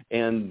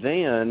 And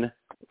then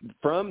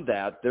from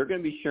that, they're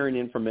going to be sharing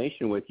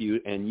information with you,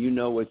 and you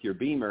know with your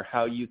BEMER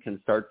how you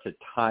can start to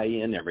tie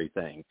in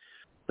everything.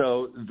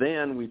 So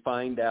then we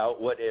find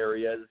out what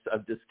areas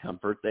of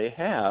discomfort they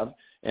have,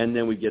 and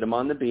then we get them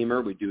on the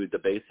BEMER. We do the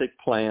basic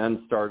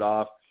plan, start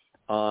off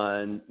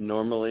on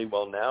normally,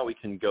 well, now we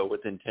can go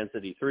with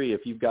intensity 3.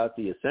 If you've got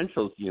the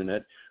essentials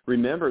unit,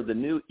 remember the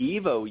new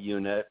EVO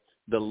unit,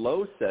 the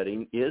low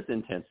setting is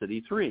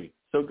intensity 3.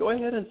 So go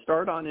ahead and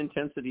start on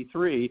intensity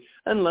 3,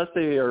 unless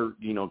they are,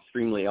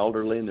 extremely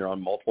elderly and they're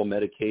on multiple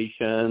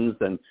medications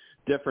and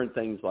different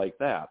things like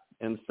that.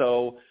 And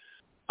so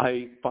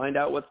I find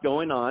out what's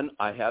going on.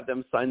 I have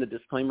them sign the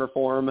disclaimer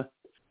form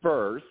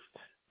first,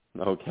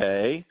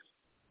 okay?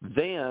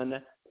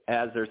 Then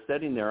as they're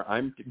sitting there,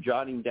 I'm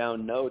jotting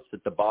down notes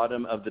at the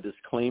bottom of the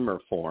disclaimer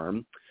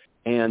form,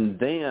 and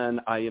then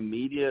I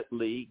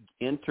immediately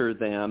enter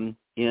them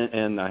in,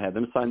 and I have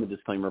them sign the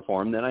disclaimer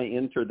form. Then I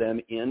enter them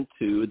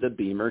into the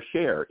BEMER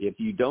Share. If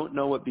you don't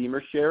know what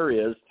BEMER Share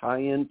is, tie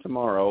in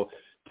tomorrow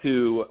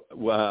to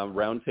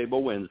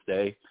Roundtable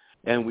Wednesday.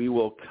 and we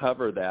will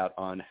cover that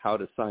on how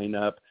to sign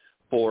up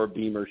for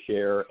BEMER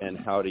Share and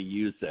how to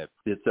use it.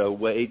 It's a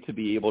way to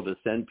be able to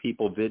send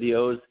people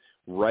videos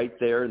right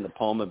there in the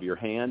palm of your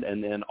hand,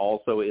 and then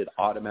also it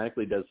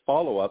automatically does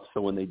follow-up,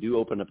 so when they do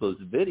open up those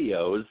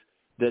videos,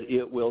 that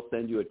it will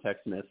send you a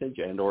text message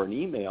and or an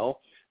email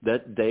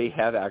that they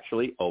have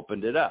actually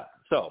opened it up.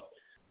 So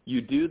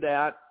you do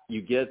that,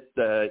 you get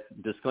the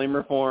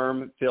disclaimer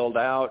form filled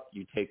out,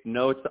 you take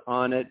notes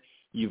on it,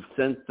 you've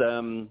sent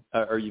them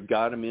or you've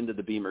got them into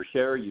the BEMER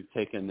Share, you've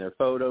taken their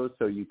photos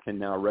so you can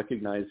now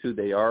recognize who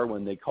they are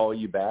when they call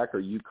you back or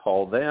you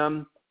call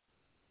them.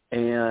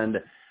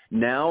 And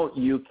now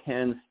you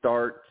can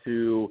start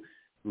to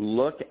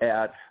look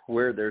at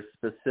where their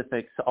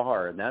specifics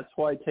are. And that's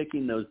why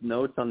taking those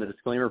notes on the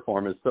disclaimer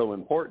form is so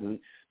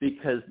important,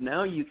 because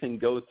now you can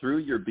go through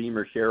your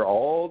BEMER Share,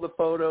 all the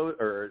photos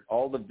or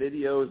all the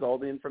videos, all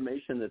the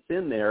information that's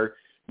in there.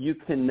 You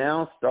can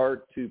now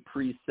start to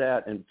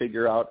preset and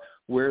figure out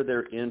where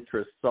their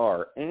interests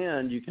are.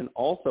 And you can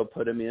also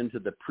put them into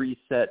the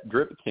preset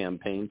drip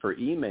campaign for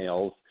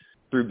emails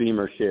through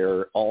BEMER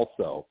Share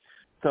also.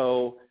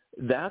 So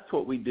that's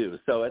what we do.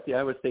 So at the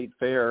Iowa State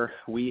Fair,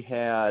 we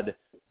had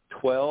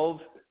 12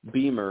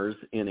 BEMERs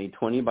in a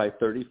 20 by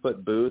 30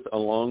 foot booth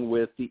along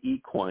with the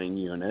equine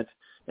unit,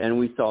 and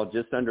we saw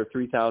just under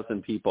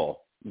 3,000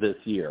 people this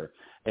year.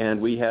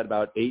 And we had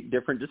about 8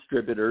 different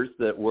distributors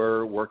that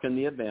were working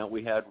the event.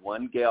 We had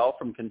one gal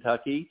from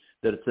Kentucky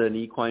that's an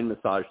equine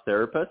massage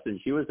therapist, and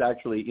she was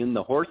actually in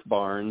the horse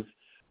barns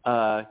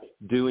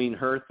doing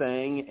her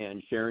thing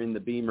and sharing the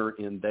BEMER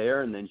in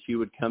there. And then she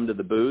would come to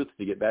the booth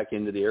to get back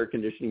into the air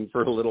conditioning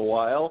for a little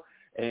while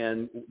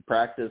and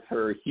practice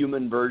her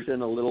human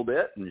version a little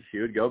bit. And she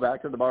would go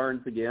back to the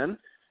barns again.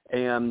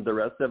 And the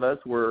rest of us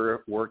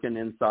were working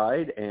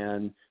inside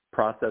and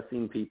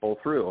processing people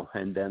through,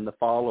 and then the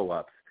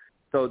follow-ups.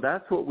 So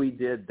that's what we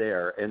did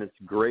there, and it's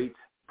great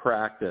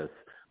practice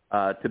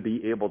to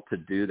be able to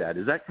do that.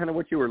 Is that kind of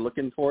what you were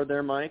looking for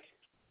there, Mike?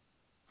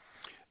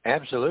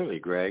 Absolutely,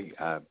 Greg.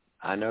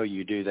 I know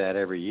you do that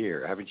every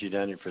year. Haven't you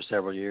done it for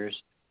several years?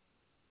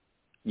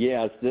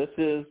 Yes, this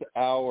is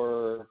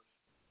our,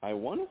 I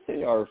want to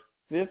say our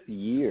 5th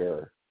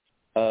year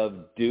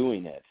of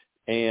doing it.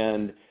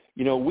 And,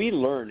 you know, we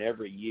learn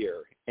every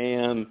year.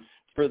 And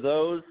for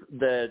those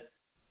that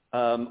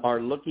are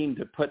looking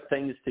to put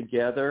things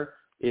together,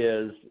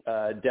 is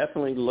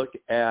definitely look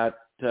at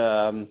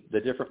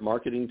the different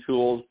marketing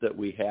tools that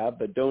we have,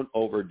 but don't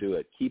overdo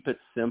it. Keep it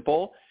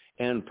simple.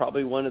 And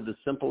probably one of the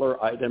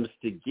simpler items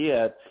to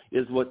get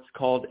is what's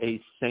called a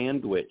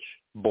sandwich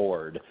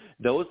board.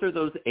 Those are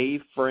those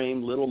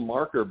A-frame little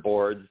marker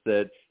boards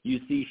that you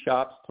see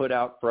shops put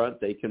out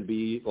front. They can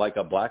be like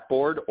a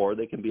blackboard or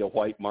they can be a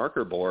white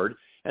marker board.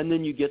 And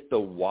then you get the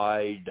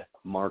wide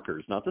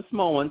markers, not the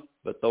small ones,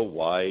 but the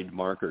wide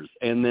markers.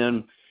 And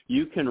then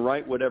you can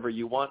write whatever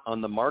you want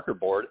on the marker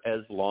board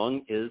as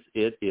long as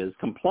it is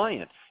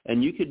compliant.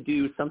 And you could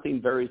do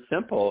something very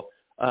simple,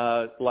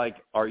 like,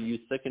 are you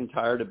sick and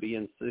tired of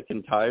being sick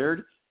and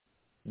tired?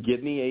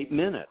 Give me 8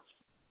 minutes.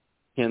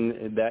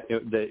 And that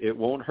it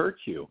won't hurt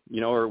you,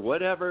 you know, or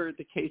whatever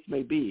the case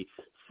may be.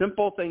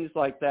 Simple things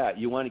like that.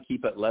 You want to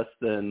keep it less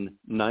than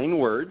 9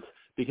 words,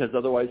 because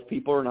otherwise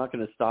people are not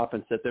going to stop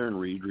and sit there and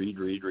read.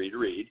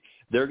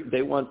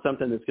 They want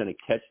something that's going to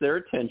catch their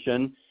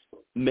attention,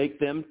 make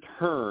them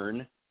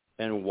turn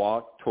and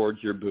walk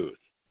towards your booth.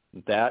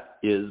 That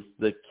is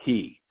the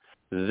key.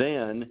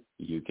 Then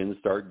you can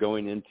start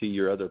going into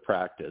your other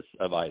practice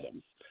of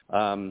items.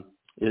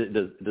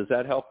 Does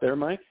that help there,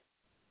 Mike?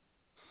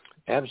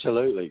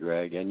 Absolutely,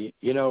 Greg. And,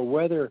 you know,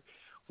 whether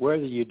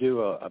you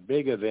do a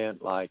big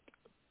event like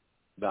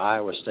the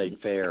Iowa State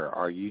Fair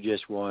or you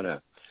just want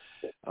to,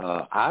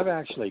 I've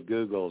actually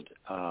Googled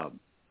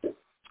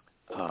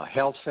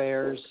health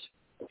fairs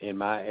in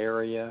my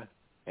area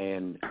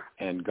and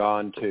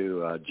gone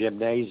to a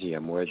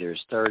gymnasium where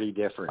there's 30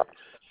 different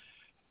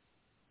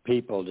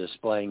people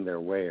displaying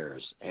their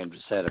wares and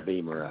set a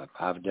BEMER up.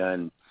 I've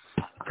done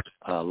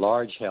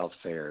large health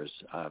fairs.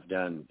 I've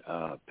done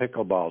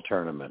pickleball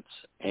tournaments,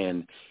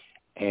 and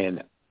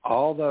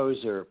all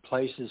those are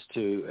places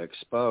to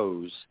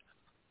expose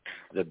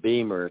the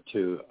BEMER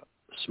to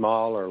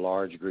small or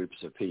large groups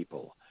of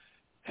people.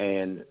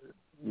 And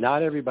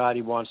not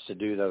everybody wants to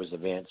do those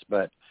events,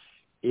 but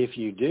if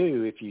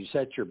you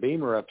set your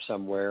BEMER up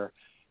somewhere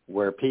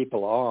where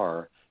people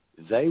are,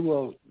 they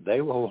will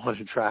want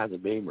to try the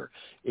BEMER.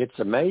 It's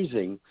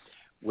amazing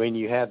when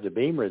you have the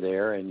BEMER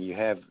there and you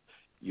have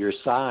your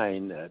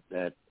sign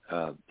that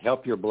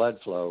help your blood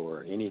flow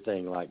or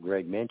anything like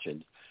Greg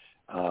mentioned.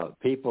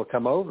 People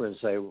come over and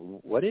say,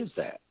 "What is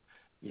that?"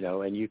 You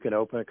know, and you can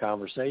open a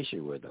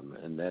conversation with them,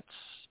 and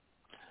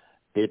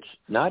it's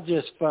not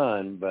just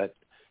fun, but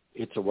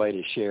it's a way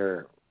to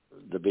share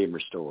the BEMER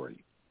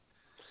story.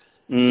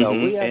 Mm-hmm. So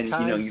we have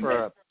time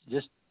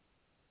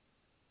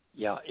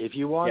if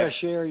you want to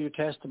share your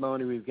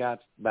testimony, we've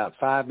got about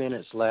 5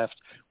 minutes left.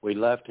 We'd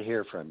love to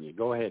hear from you.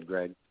 Go ahead,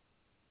 Greg.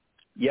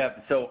 Yeah,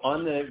 so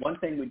on the one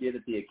thing we did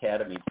at the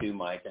Academy too,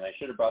 Mike, and I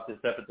should have brought this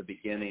up at the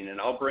beginning, and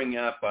I'll bring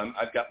up,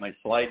 I've got my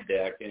slide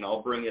deck, and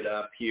I'll bring it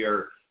up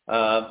here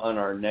on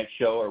our next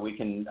show, or we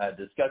can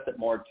discuss it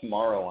more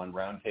tomorrow on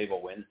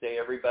Roundtable Wednesday,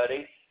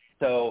 everybody.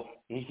 So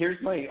here's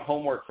my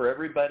homework for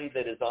everybody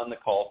that is on the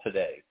call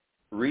today.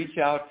 Reach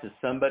out to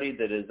somebody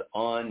that is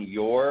on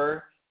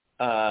your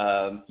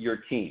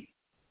team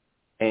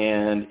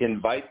and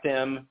invite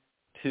them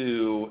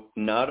to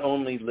not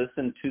only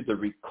listen to the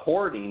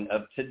recording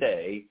of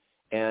today,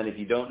 and if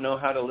you don't know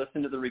how to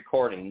listen to the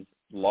recordings,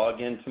 log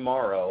in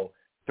tomorrow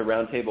to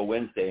Roundtable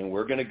Wednesday, and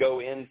we're going to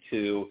go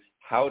into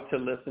how to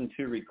listen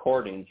to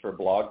recordings for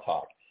Blog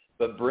Talk.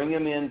 But bring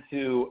them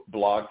into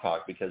Blog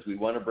Talk because we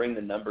want to bring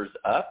the numbers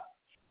up.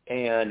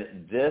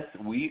 And this,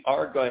 we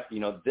are going,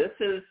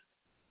 the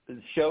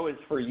show is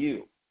for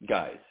you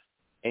guys.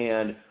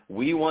 And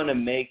we want to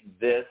make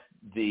this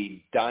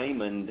the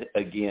diamond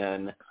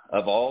again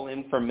of all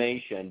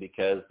information,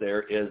 because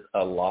there is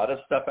a lot of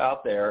stuff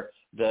out there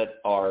that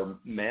our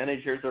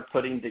managers are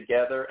putting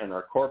together and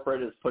our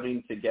corporate is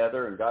putting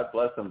together, and God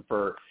bless them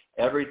for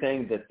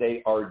everything that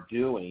they are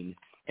doing.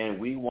 And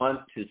we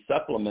want to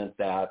supplement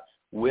that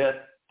with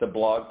the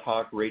Blog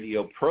Talk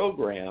Radio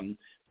program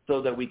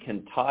so that we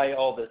can tie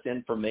all this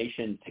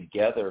information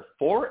together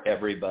for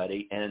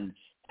everybody and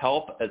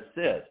help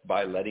assist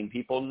by letting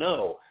people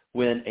know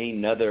when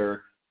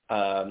another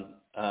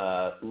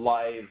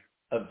live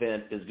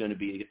event is going to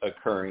be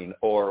occurring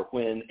or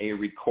when a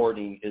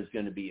recording is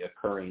going to be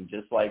occurring,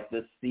 just like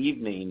this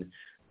evening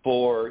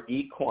for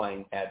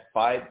Equine at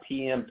 5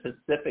 p.m.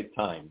 Pacific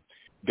time,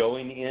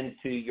 going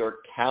into your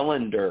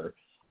calendar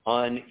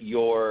on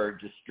your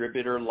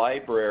distributor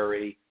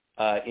library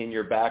in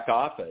your back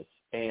office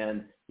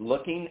and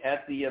looking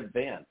at the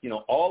event.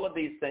 All of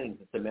these things,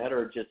 it's a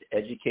matter of just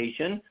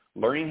education,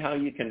 learning how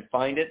you can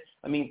find it.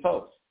 I mean,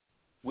 folks,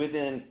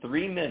 within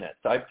 3 minutes,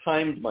 I've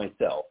timed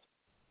myself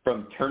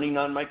from turning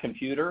on my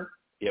computer,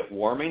 it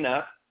warming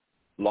up,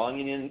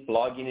 logging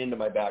into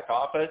my back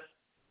office,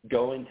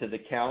 going to the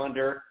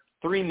calendar,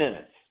 3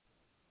 minutes.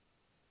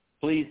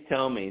 Please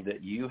tell me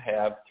that you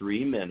have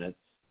 3 minutes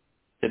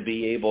to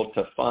be able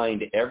to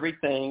find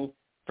everything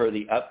for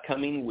the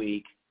upcoming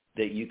week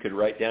that you could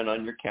write down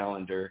on your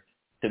calendar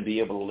to be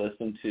able to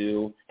listen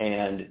to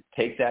and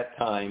take that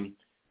time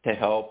to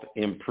help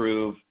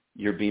improve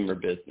your BEMER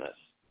business.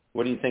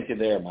 What do you think of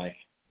there, Mike?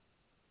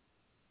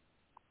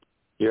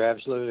 You're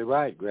absolutely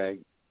right, Greg.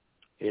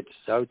 It's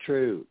so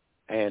true.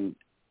 And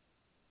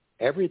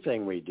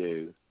everything we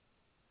do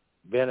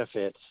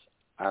benefits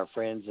our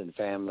friends and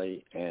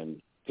family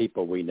and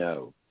people we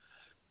know,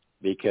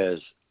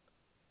 because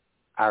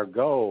our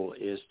goal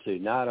is to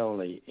not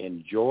only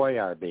enjoy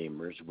our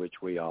BEMERs, which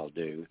we all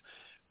do,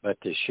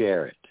 but to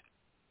share it.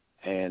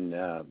 And,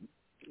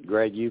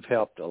 Greg, you've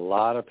helped a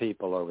lot of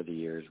people over the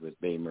years with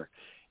BEMER.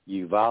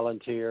 You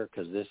volunteer,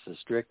 because this is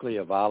strictly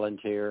a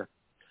volunteer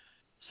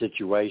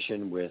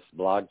situation with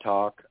Blog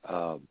Talk.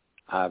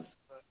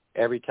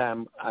 Every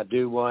time I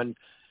do one,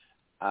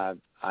 I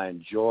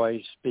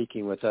enjoy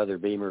speaking with other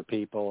BEMER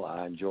people.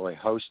 I enjoy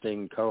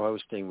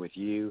co-hosting with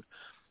you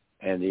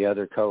and the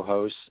other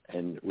co-hosts,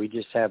 and we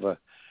just have a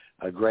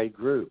great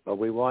group. But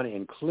we want to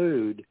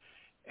include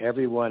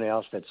everyone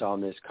else that's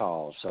on this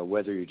call. So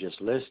whether you're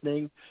just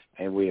listening,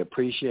 and we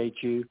appreciate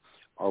you,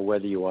 or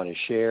whether you want to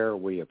share,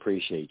 we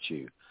appreciate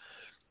you.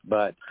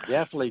 But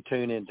definitely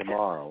tune in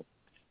tomorrow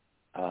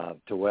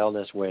to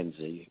Wellness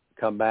Wednesday.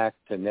 Come back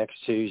to next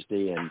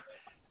Tuesday and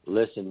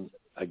listen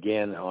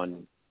again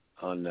on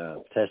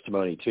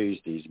Testimony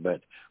Tuesdays.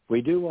 But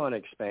we do want to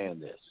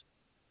expand this.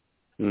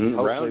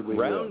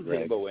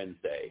 Roundtable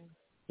Wednesday.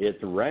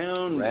 It's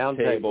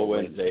Roundtable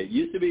Wednesday. It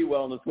used to be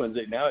Wellness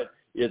Wednesday. Now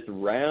it's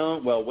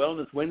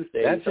Wellness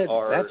Wednesdays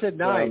that's at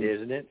night,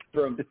 isn't it?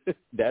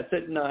 That's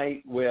at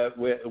night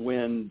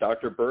when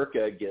Dr.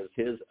 Burka gives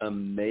his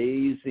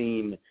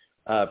amazing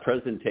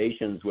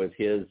presentations with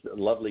his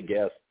lovely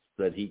guests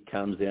that he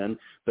comes in.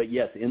 But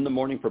yes, in the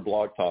morning for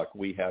Blog Talk,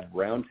 we have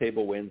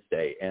Roundtable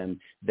Wednesday, and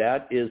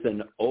that is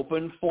an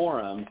open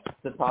forum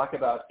to talk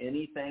about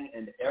anything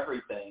and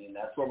everything, and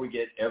that's where we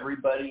get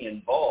everybody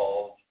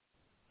involved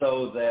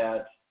so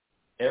that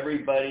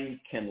everybody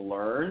can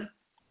learn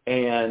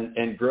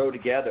and grow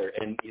together.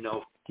 And,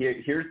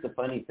 here's the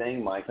funny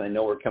thing, Mike, and I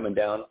know we're coming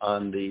down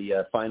on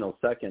the final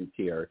seconds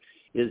here,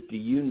 is do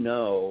you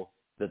know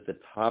that the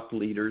top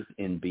leaders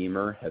in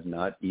BEMER have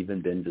not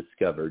even been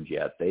discovered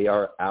yet? They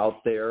are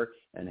out there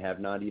and have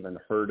not even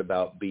heard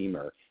about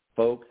BEMER.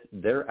 Folks,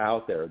 they're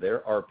out there.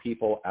 There are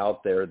people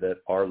out there that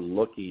are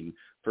looking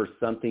for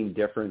something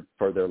different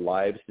for their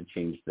lives, to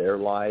change their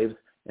lives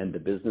and the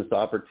business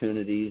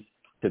opportunities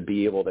to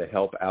be able to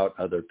help out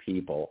other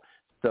people.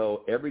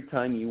 So every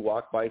time you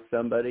walk by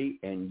somebody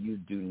and you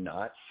do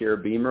not share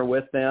BEMER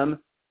with them,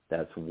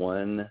 that's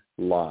one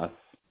loss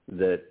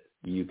that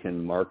you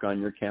can mark on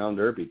your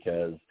calendar,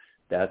 because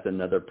that's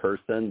another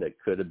person that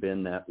could have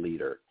been that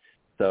leader.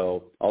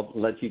 So I'll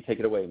let you take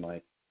it away,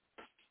 Mike.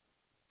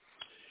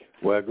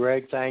 Well,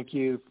 Greg, thank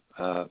you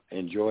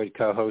enjoyed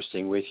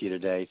co-hosting with you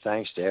today.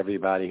 Thanks to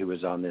everybody who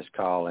was on this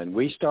call. And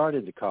we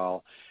started the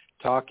call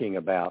talking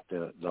about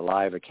the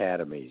live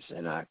academies,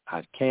 and I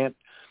can't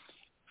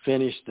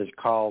finish the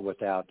call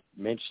without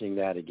mentioning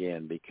that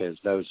again, because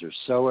those are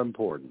so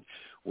important.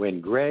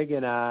 When Greg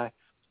and I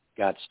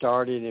got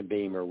started in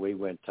BEMER, we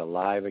went to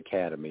live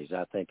academies.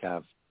 I think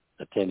I've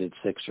attended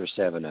 6 or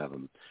 7 of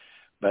them.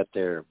 But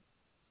they're,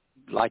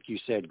 like you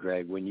said,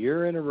 Greg, when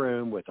you're in a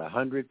room with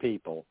 100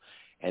 people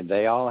and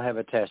they all have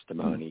a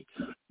testimony,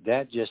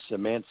 that just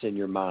cements in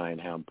your mind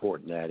how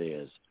important that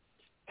is.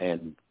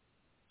 And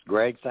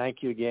Greg,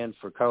 thank you again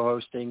for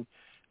co-hosting.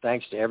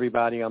 Thanks to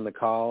everybody on the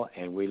call,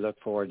 and we look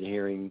forward to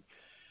hearing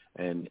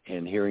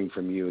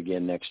from you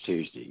again next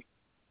Tuesday.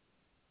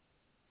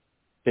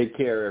 Take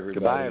care, everybody.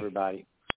 Goodbye, everybody.